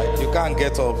there. You can't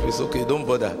get up. It's okay. Don't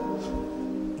bother.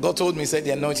 God told me, said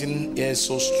the anointing here is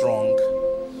so strong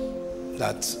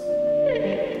that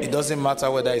it doesn't matter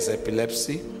whether it's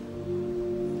epilepsy,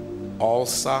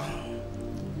 ulcer,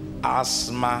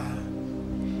 asthma,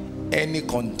 any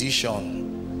condition.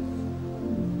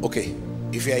 Okay,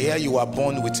 if you are here, you are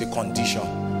born with a condition.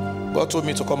 God told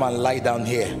me to come and lie down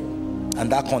here,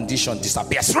 and that condition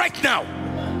disappears right now.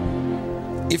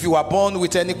 If you are born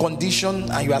with any condition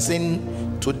and you are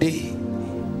saying today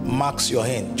marks your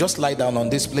hand, just lie down on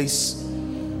this place.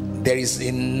 There is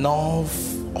enough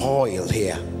oil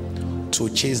here to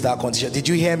chase that condition. Did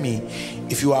you hear me?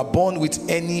 If you are born with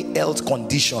any health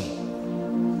condition,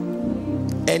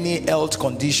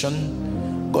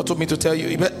 God told me to tell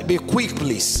you, be quick,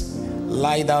 please.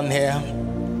 Lie down here.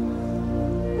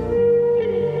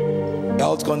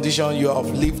 Health condition you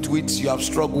have lived with, you have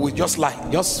struggled with, just lie,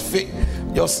 just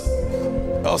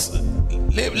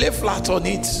lay flat on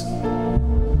it.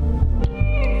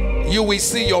 You will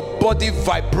see your body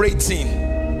vibrating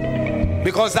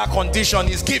because that condition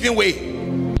is giving way.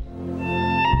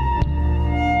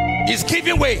 It's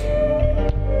giving way.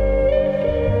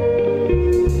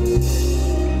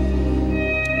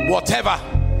 Whatever.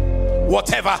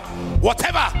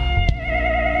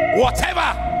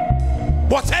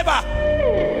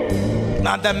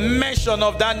 Now the mention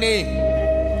of that name,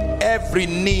 every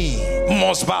knee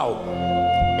must bow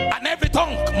and every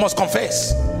tongue must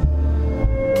confess.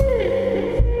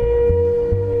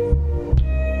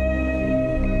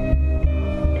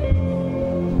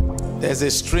 There's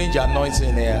a strange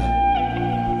anointing here.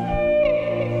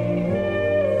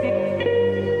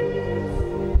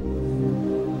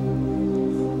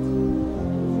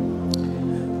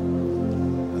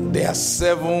 There are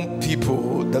 7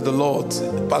 people that the Lord,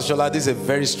 Pastor Shola, this is a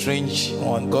very strange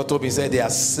one. God told me, he said there are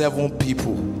 7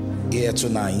 people here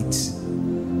tonight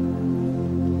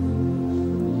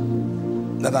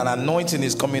that an anointing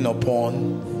is coming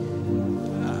upon.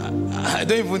 I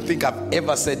don't even think I've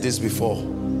ever said this before.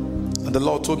 And the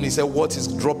Lord told me, he said, what is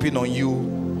dropping on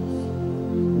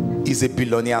you is a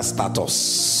billionaire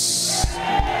status.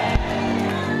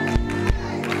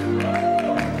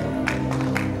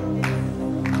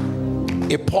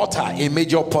 A potter, a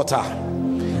major potter.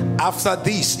 After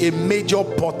this, a major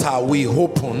potter will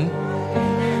open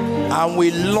and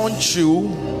will launch you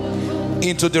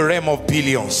into the realm of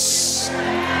billions.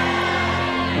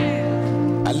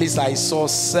 At least I saw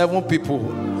 7 people.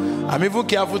 I'm even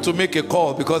careful to make a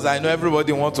call because I know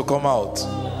everybody wants to come out.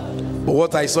 But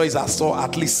what I saw is I saw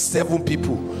at least 7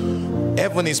 people.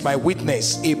 Heaven is my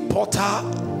witness. A potter,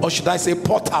 or should I say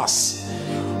potters,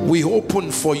 will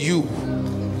open for you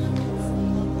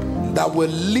that will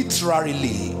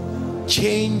literally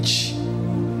change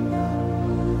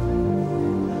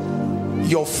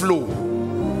your flow.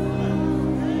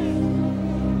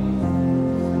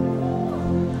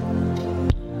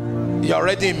 You're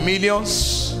already in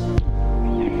millions,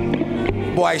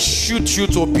 but I shoot you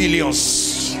to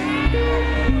billions.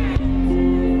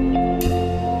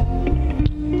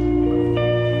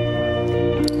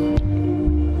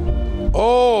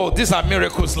 Oh, these are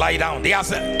miracles. Lie down. They are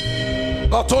said.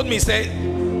 God told me, say,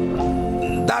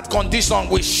 that condition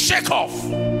will shake off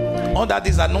under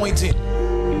this anointing.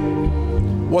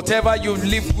 Whatever you've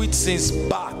lived with since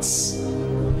birth.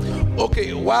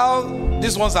 Okay, while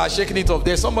these ones are shaking it off,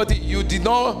 there's somebody you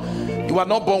are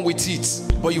not born with it,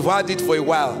 but you've had it for a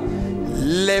while.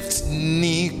 Left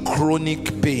knee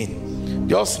chronic pain.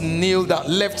 Just kneel down.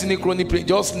 Left knee chronic pain.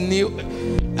 Just kneel.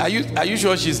 Are you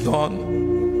sure she's done?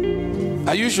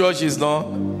 Are you sure she's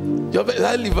done?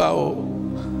 I leave her.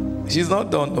 She's not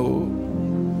done,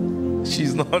 no.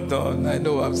 She's not done. I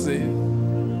know what I'm saying.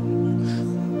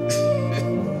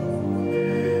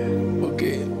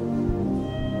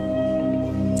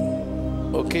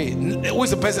 Okay. Who is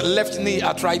the person? Left knee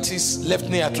arthritis, left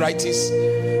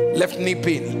knee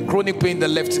pain, chronic pain in the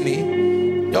left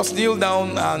knee. Just kneel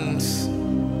down and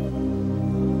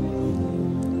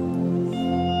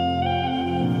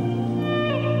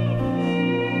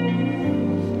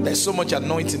there's so much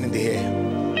anointing in the air.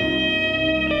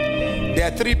 There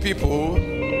are 3 people.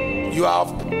 You have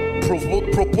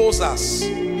proposers.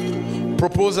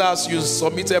 You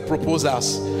submitted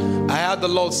proposals. I heard the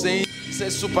Lord saying, he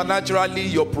says supernaturally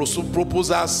your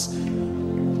proposals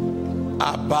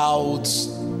about,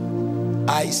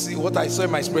 I see what I saw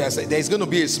in my spirit. I said there's going to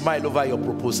be a smile over your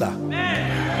proposal.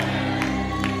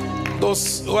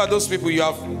 Who are those people you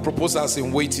have proposals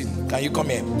in waiting? Can you come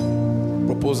here?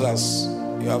 Proposals.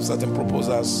 You have certain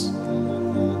proposals.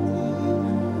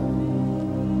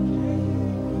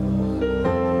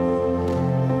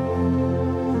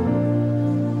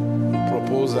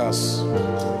 Proposals.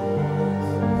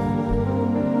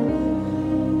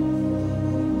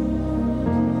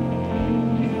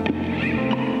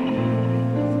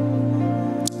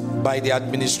 By the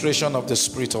administration of the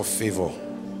spirit of favor,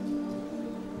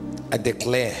 I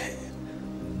declare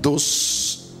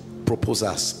those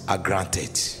proposals are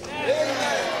granted.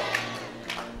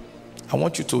 I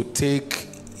want you to take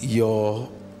your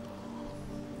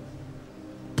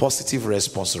positive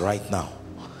response right now.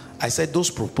 I said those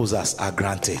proposals are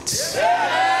granted.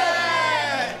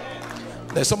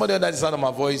 There's somebody on that side of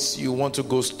my voice, you want to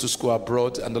go to school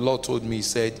abroad, and the Lord told me, he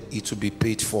said it will be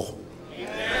paid for.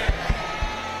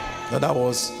 Now that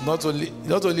was not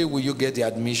only will you get the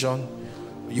admission,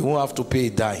 you won't have to pay a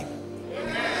dime.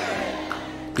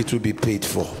 It will be paid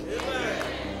for.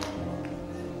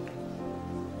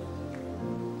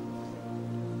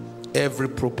 Every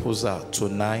proposal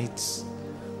tonight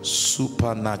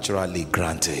supernaturally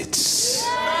granted.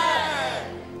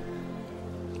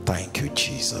 Thank you,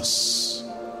 Jesus.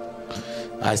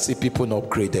 I see people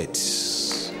upgraded,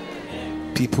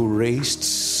 people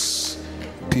raised,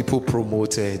 people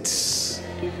promoted,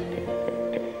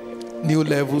 new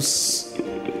levels,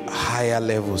 higher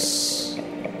levels.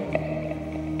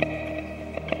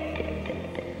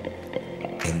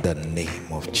 In the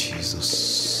name of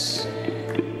Jesus.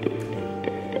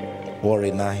 What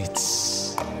a night.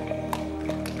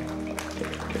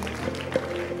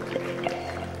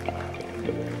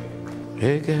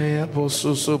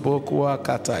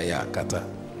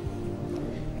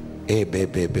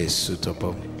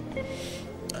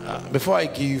 Before I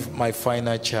give my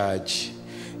final charge,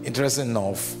 interesting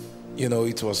enough,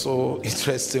 it was so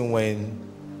interesting when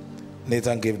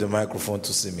Nathan gave the microphone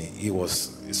to see me. It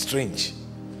was strange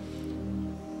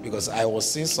because I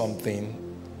was seeing something,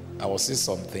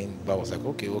 but I was like,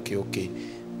 okay.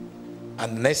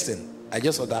 And the next thing, I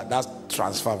just saw that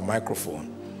transfer of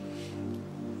microphone.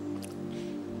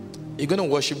 You're going to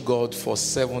worship God for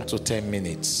 7 to 10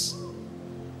 minutes.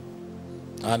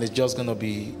 And it's just going to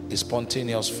be a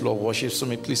spontaneous flow of worship. So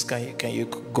please, can you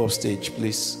go off stage,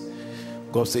 please?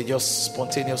 Go off stage, just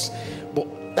spontaneous.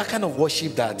 But that kind of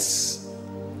worship that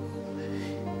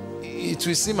it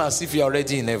will seem as if you're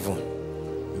already in heaven.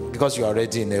 Because you're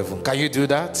already in heaven. Can you do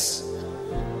that?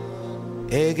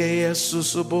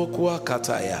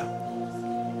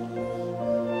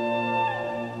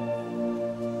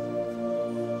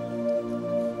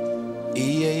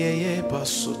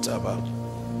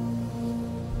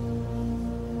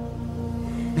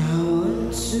 Now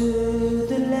unto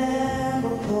the Lamb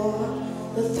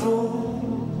upon the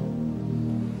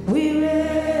throne, we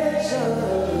raise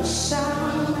a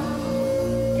sound,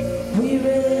 we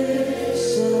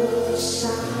raise a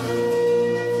sound,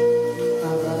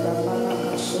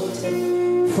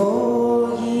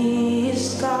 for He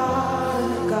is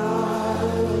God, God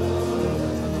alone.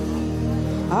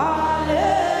 Hallelujah,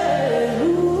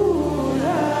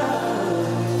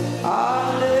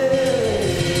 hallelujah.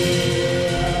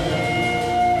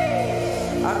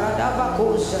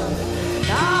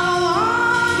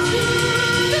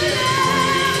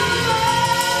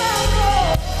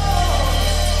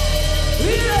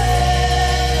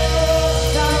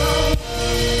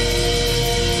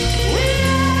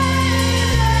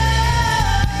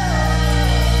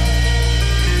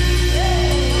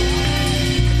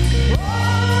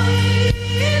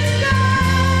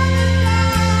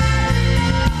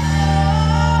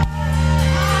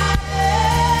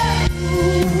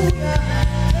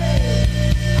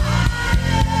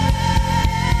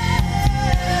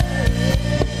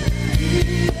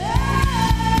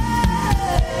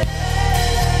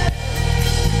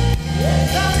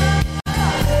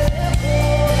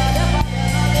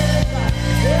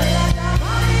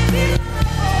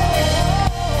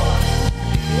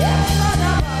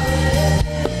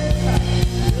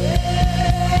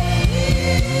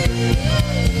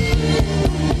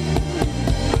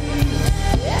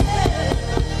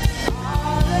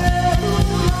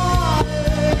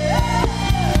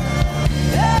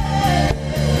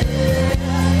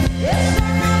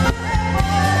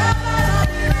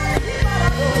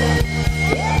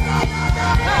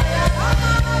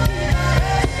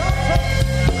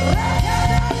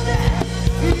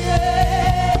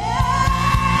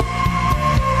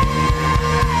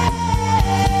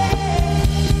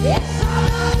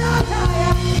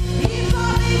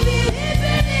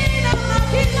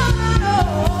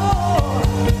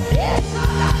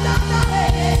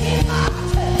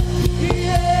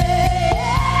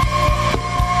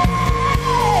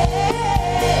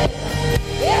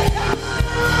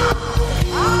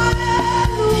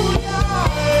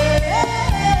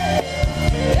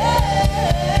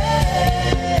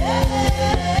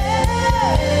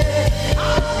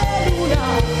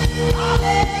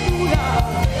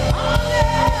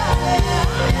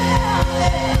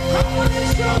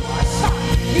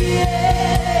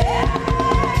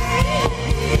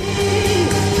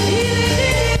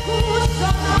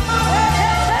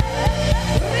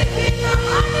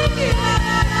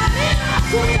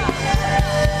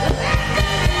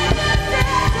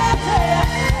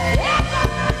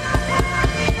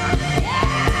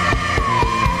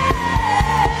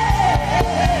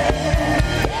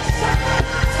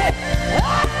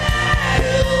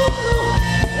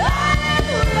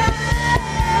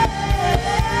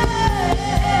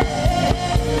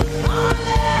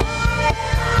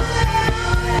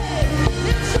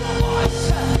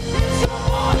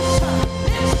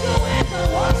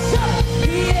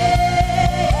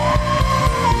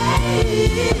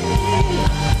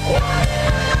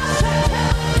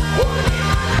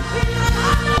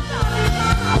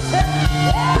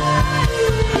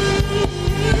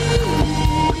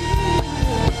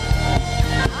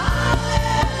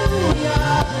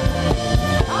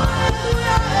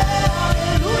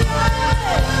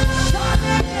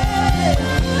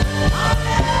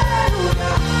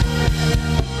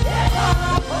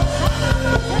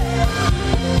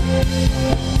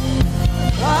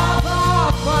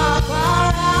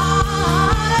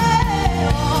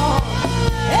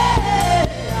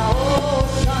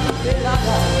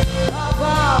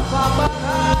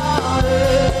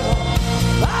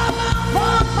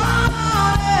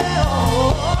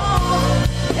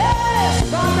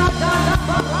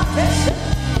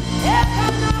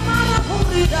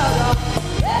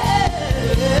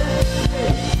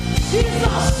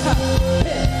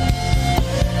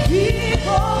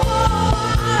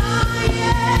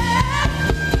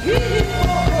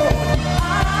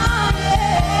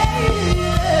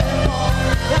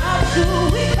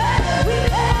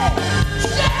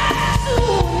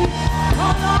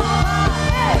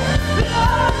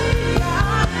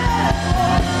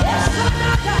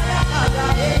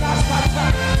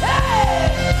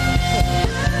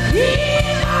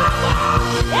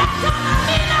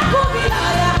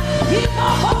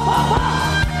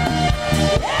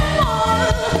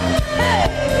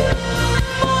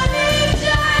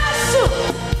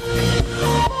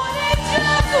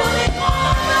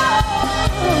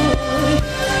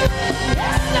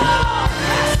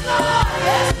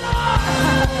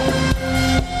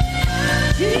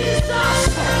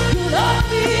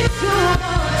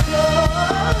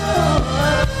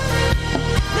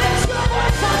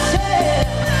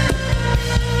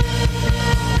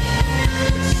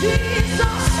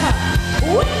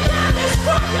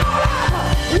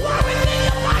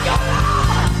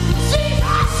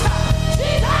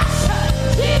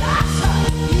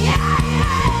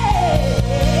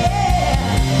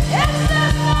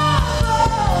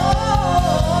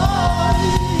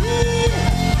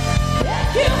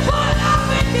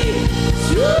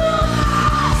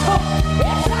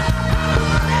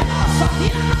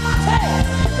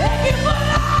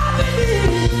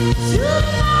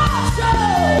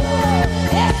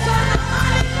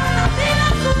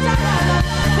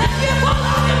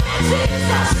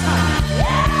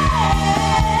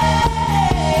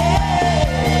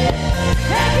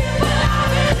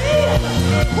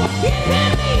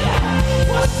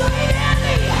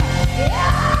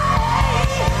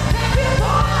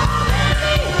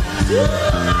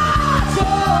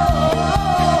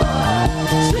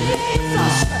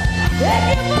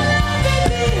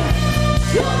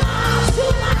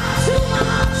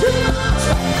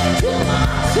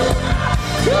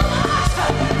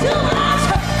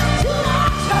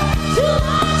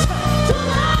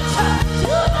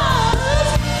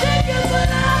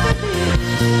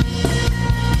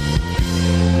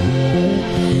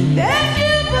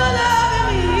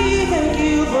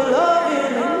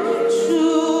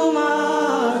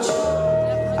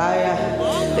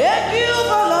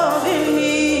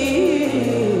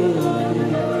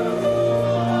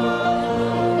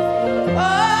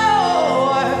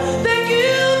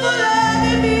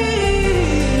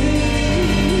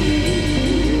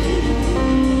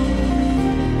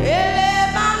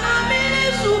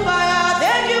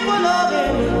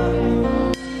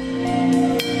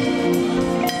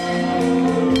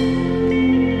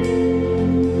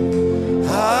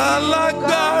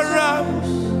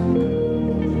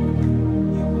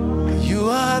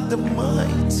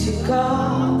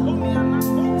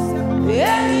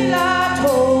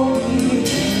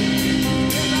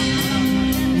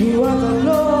 You are the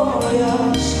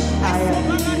glorious I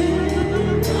am.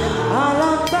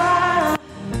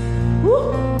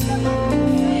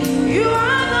 You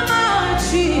are the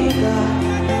mighty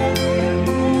God.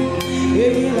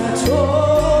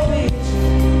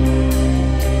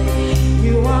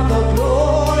 You are the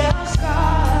glorious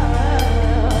God.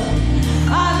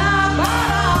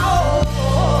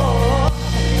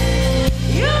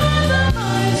 You are the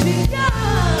mighty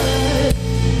God.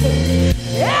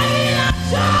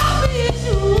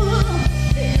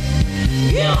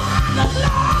 You are the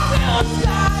glorious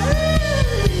God.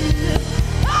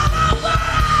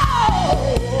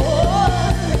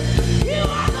 You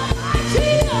are the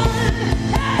mighty God.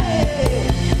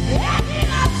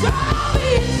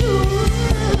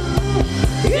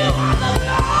 You are the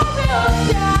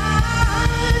glorious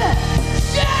God.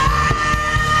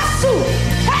 Jesus.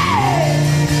 Hey.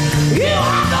 You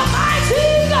are the mighty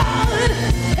God.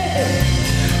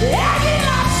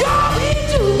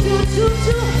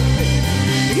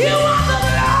 You are the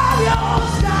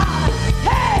glorious God.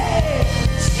 Hey,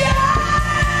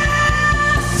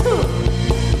 yes.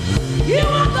 You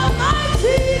are the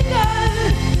mighty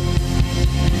God.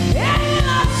 And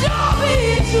I'm sure be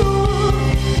true.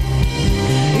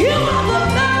 You are the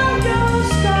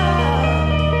glorious God.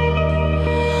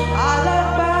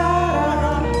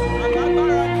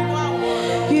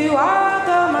 You are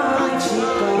the mighty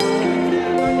God.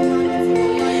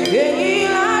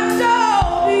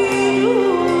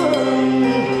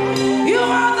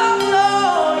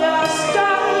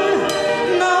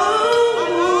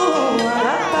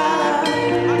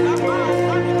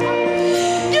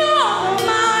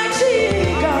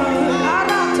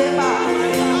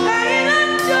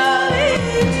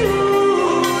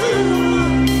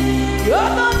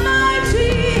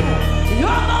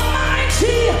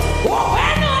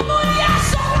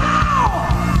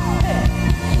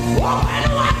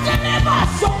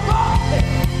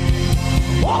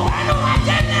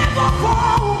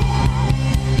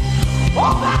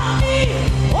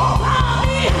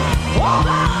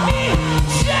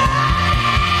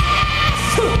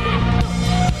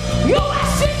 You are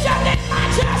seated in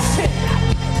majesty.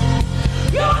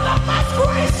 You are the most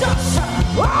gracious,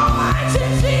 Almighty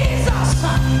Jesus.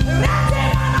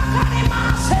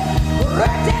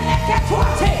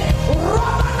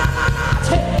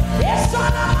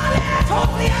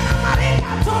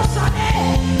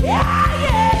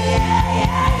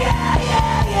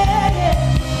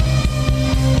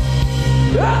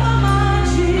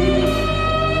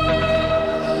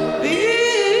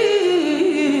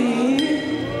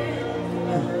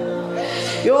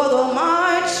 You're the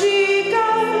mighty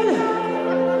God.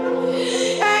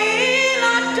 And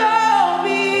I don't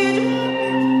need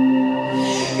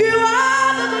you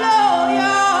are the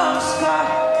glorious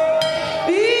God.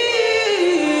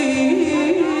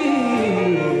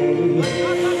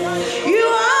 You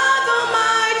are the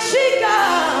mighty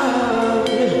God.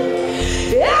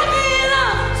 And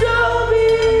I don't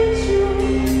need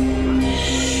you.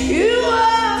 You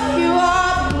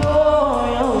are the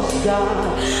glorious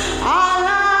God.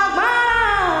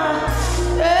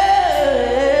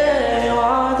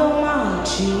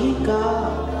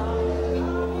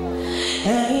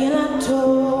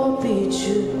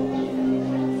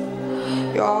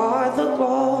 You're the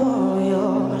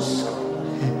glorious.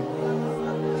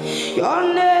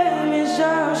 Your name is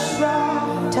a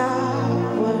strong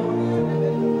tower,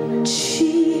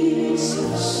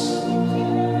 Jesus.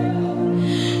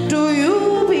 Do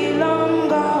you belong,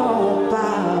 oh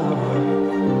power,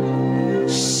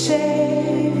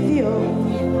 Savior?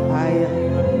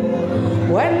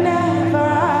 Whenever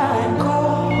I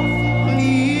call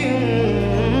you,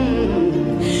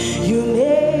 you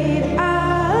made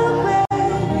a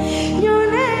way.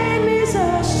 Your name is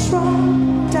a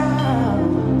strong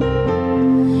tower.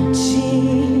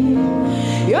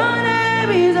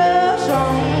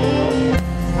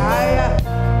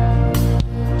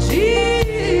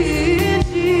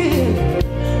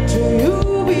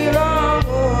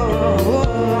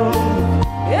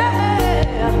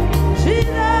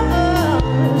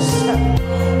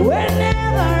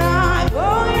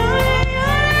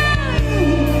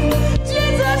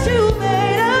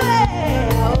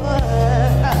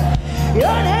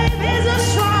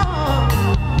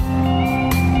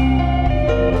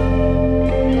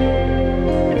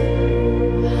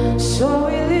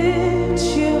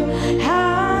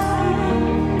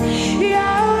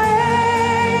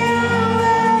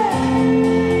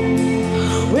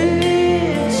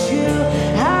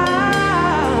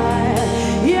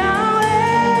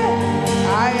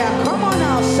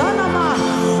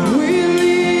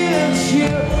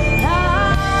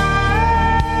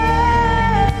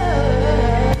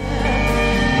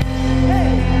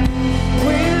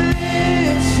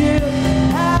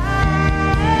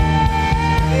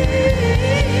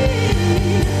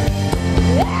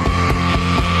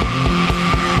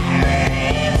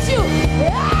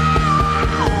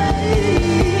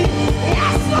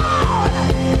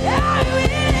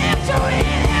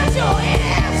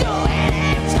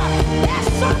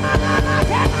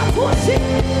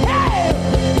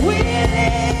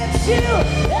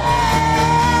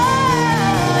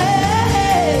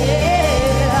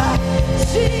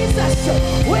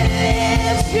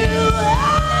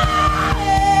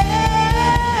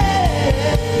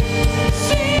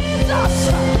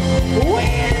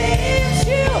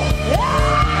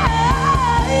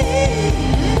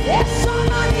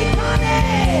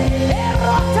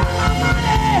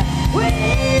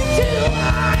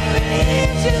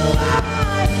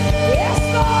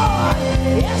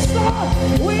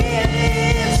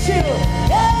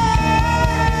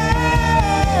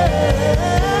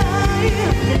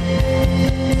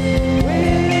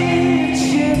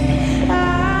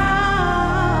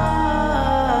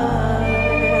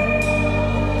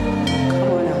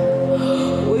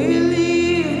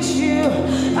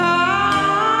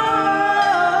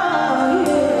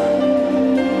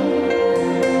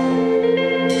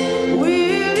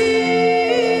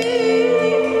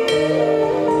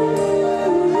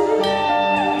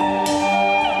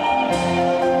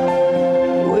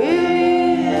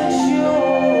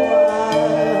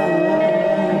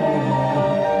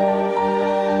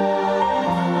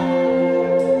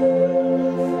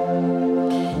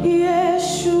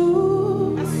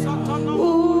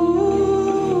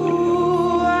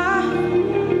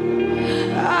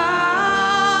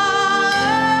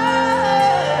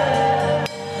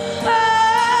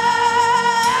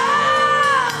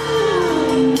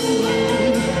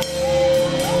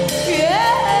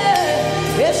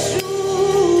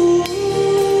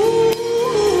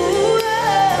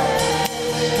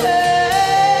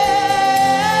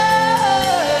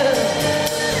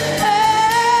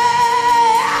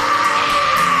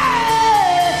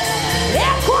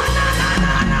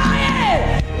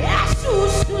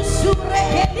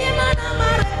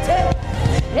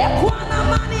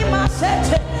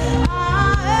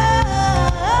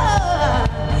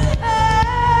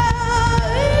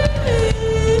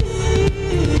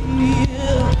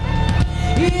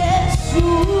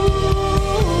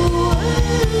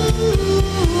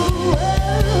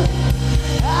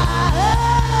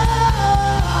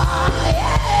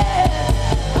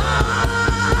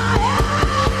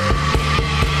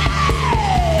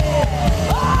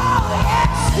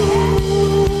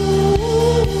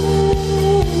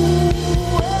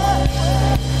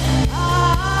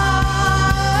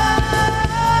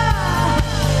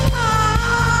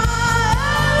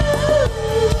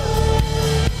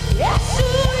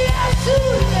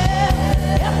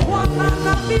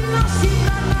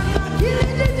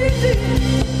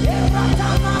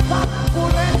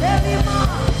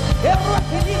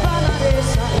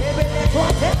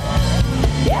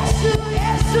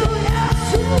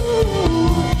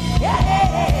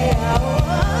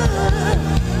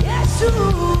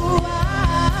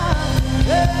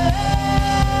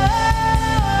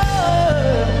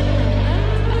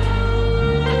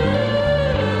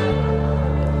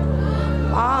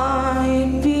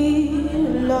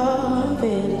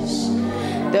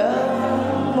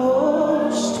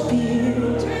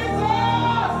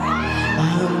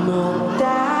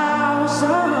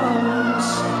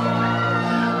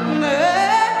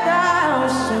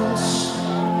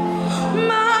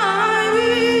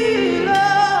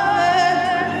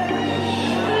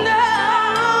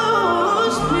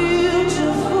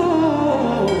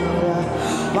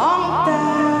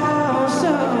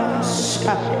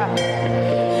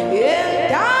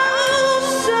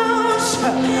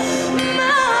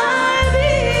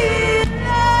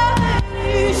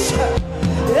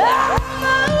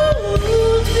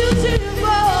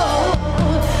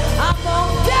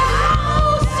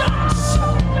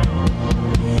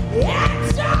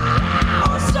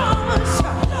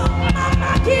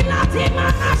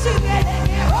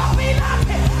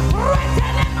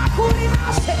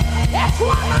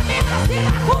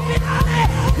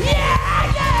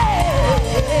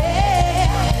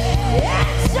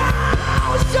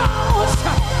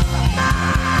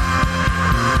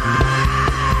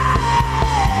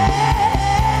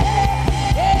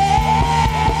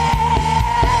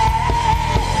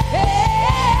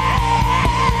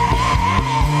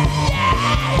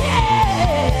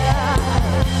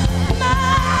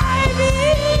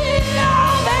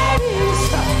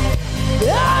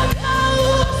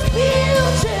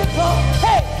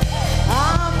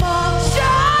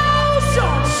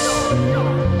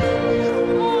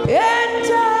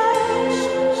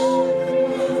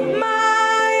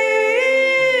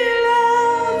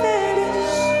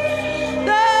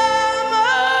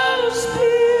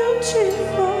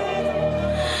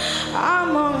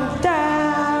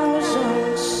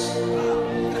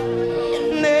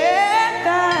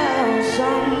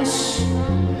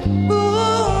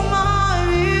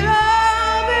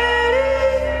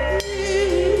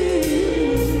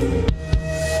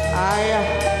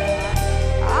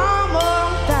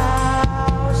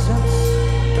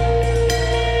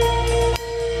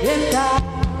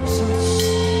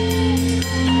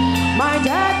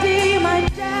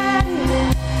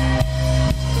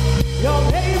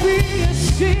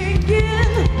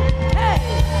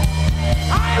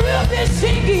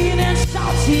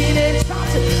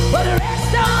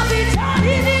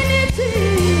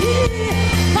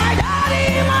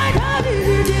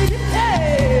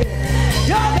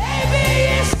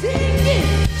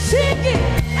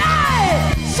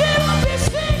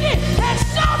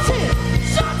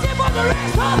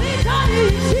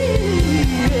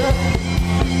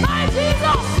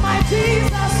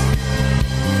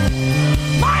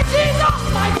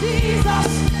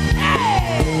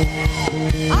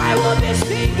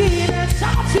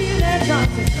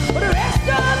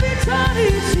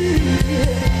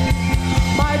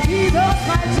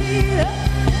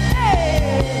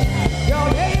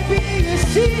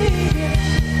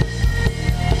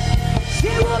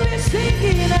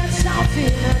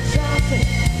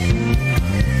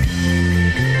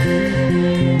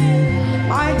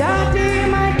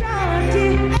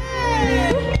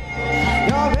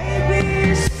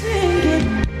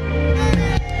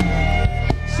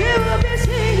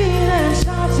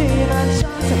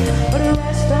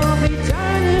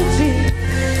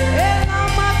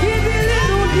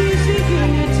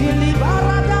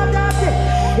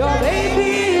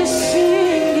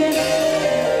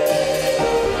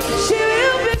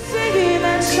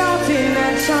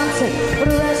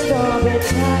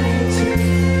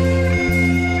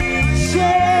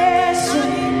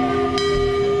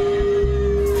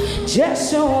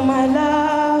 Just so my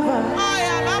lover,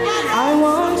 I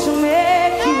want to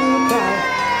make you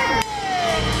proud.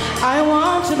 I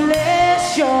want to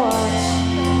bless your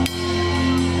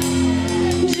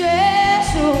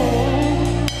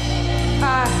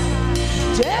heart.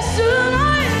 Just so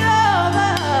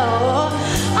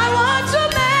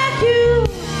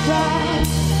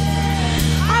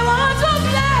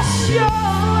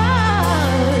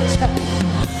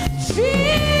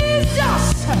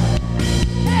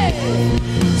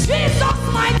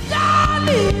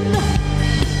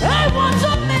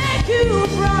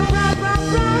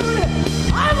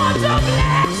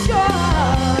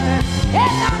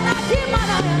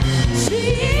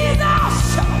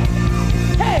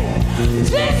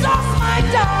my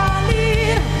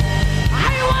darling.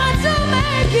 I want to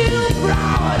make you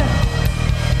proud.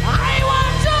 I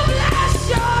want to bless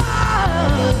your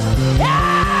heart.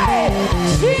 Hey,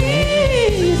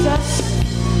 Jesus.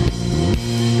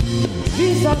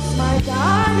 Jesus, my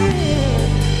darling.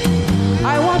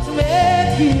 I want to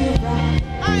make you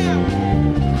proud.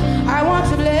 I want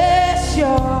to bless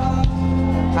your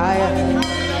heart.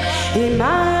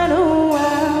 Emmanuel,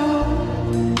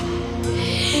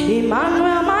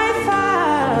 Emmanuel, my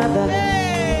Father,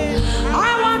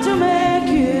 I want to make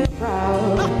you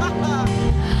proud.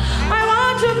 I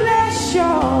want to bless your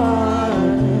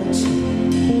heart.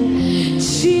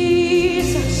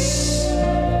 Jesus,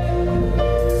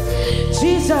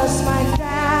 Jesus, my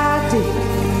daddy,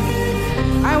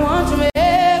 I want to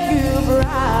make you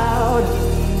proud.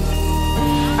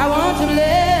 I want to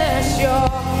bless your heart.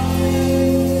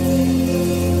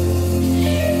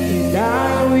 And I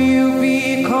will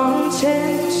be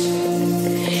content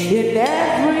in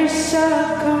every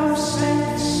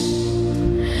circumstance.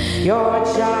 You're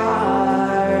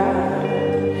Jireh,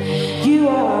 you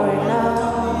are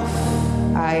enough.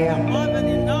 I am more than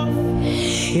enough.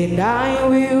 And I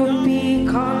will be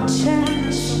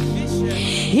content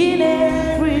in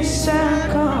every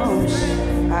circumstance.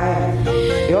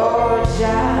 You're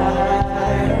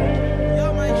Jireh,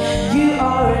 you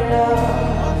are enough.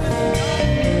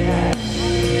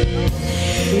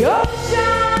 You're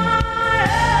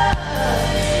Jireh,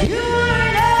 you are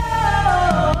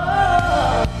enough.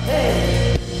 Hey.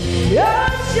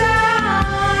 You're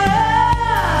Jireh,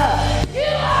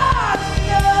 you are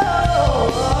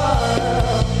enough.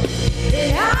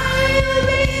 And I will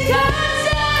be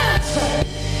content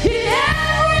in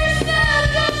every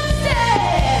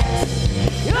circumstance.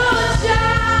 You're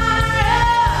Jireh.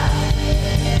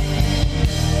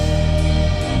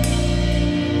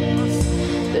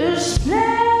 The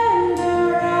splendor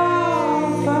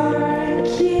of our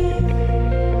King,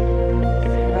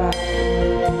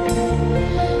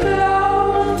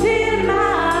 clothed in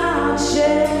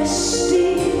majesty.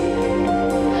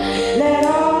 Let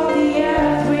all the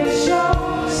earth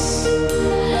rejoice.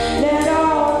 Let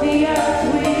all the earth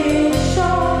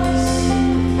rejoice.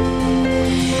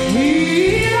 He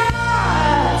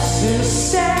loves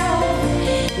himself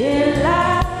in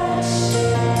light.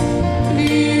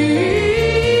 Lead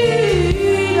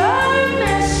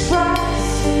darkness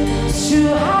tries to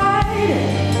hide.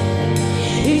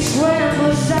 It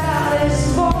trembles at his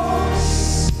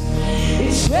voice.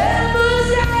 It trembles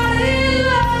at his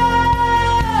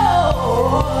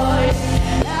voice.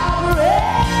 Our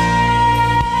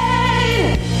reign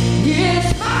is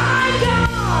my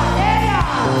God.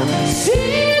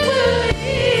 Sing with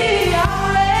me. Our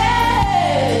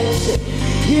reign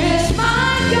is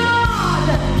my God.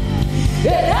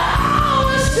 And I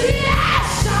will sing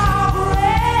yes, our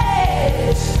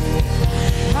praise.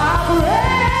 Our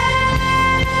praise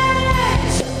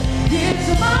is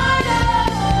my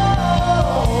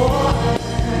Lord.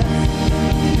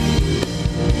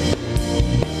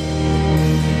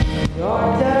 You're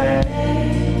the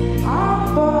name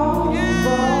above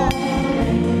all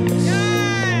names.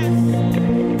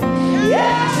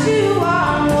 Yes, you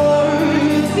are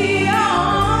worthy of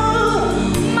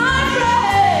my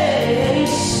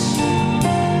praise.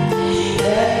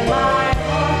 Let my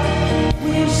heart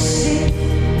will sing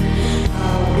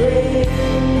how great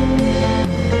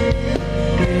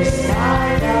is my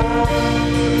God.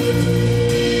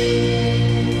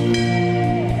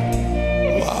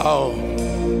 Wow.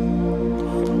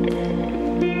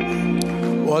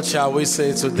 What shall we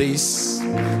say to this?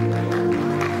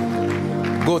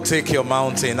 Go take your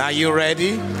mountain. Are you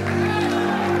ready?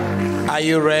 Are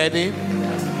you ready?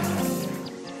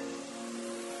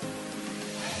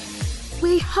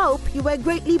 We hope you were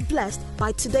greatly blessed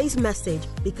by today's message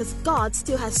because God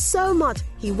still has so much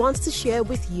He wants to share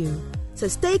with you. So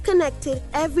stay connected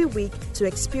every week to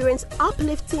experience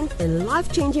uplifting and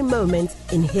life-changing moments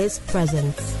in His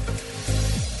presence.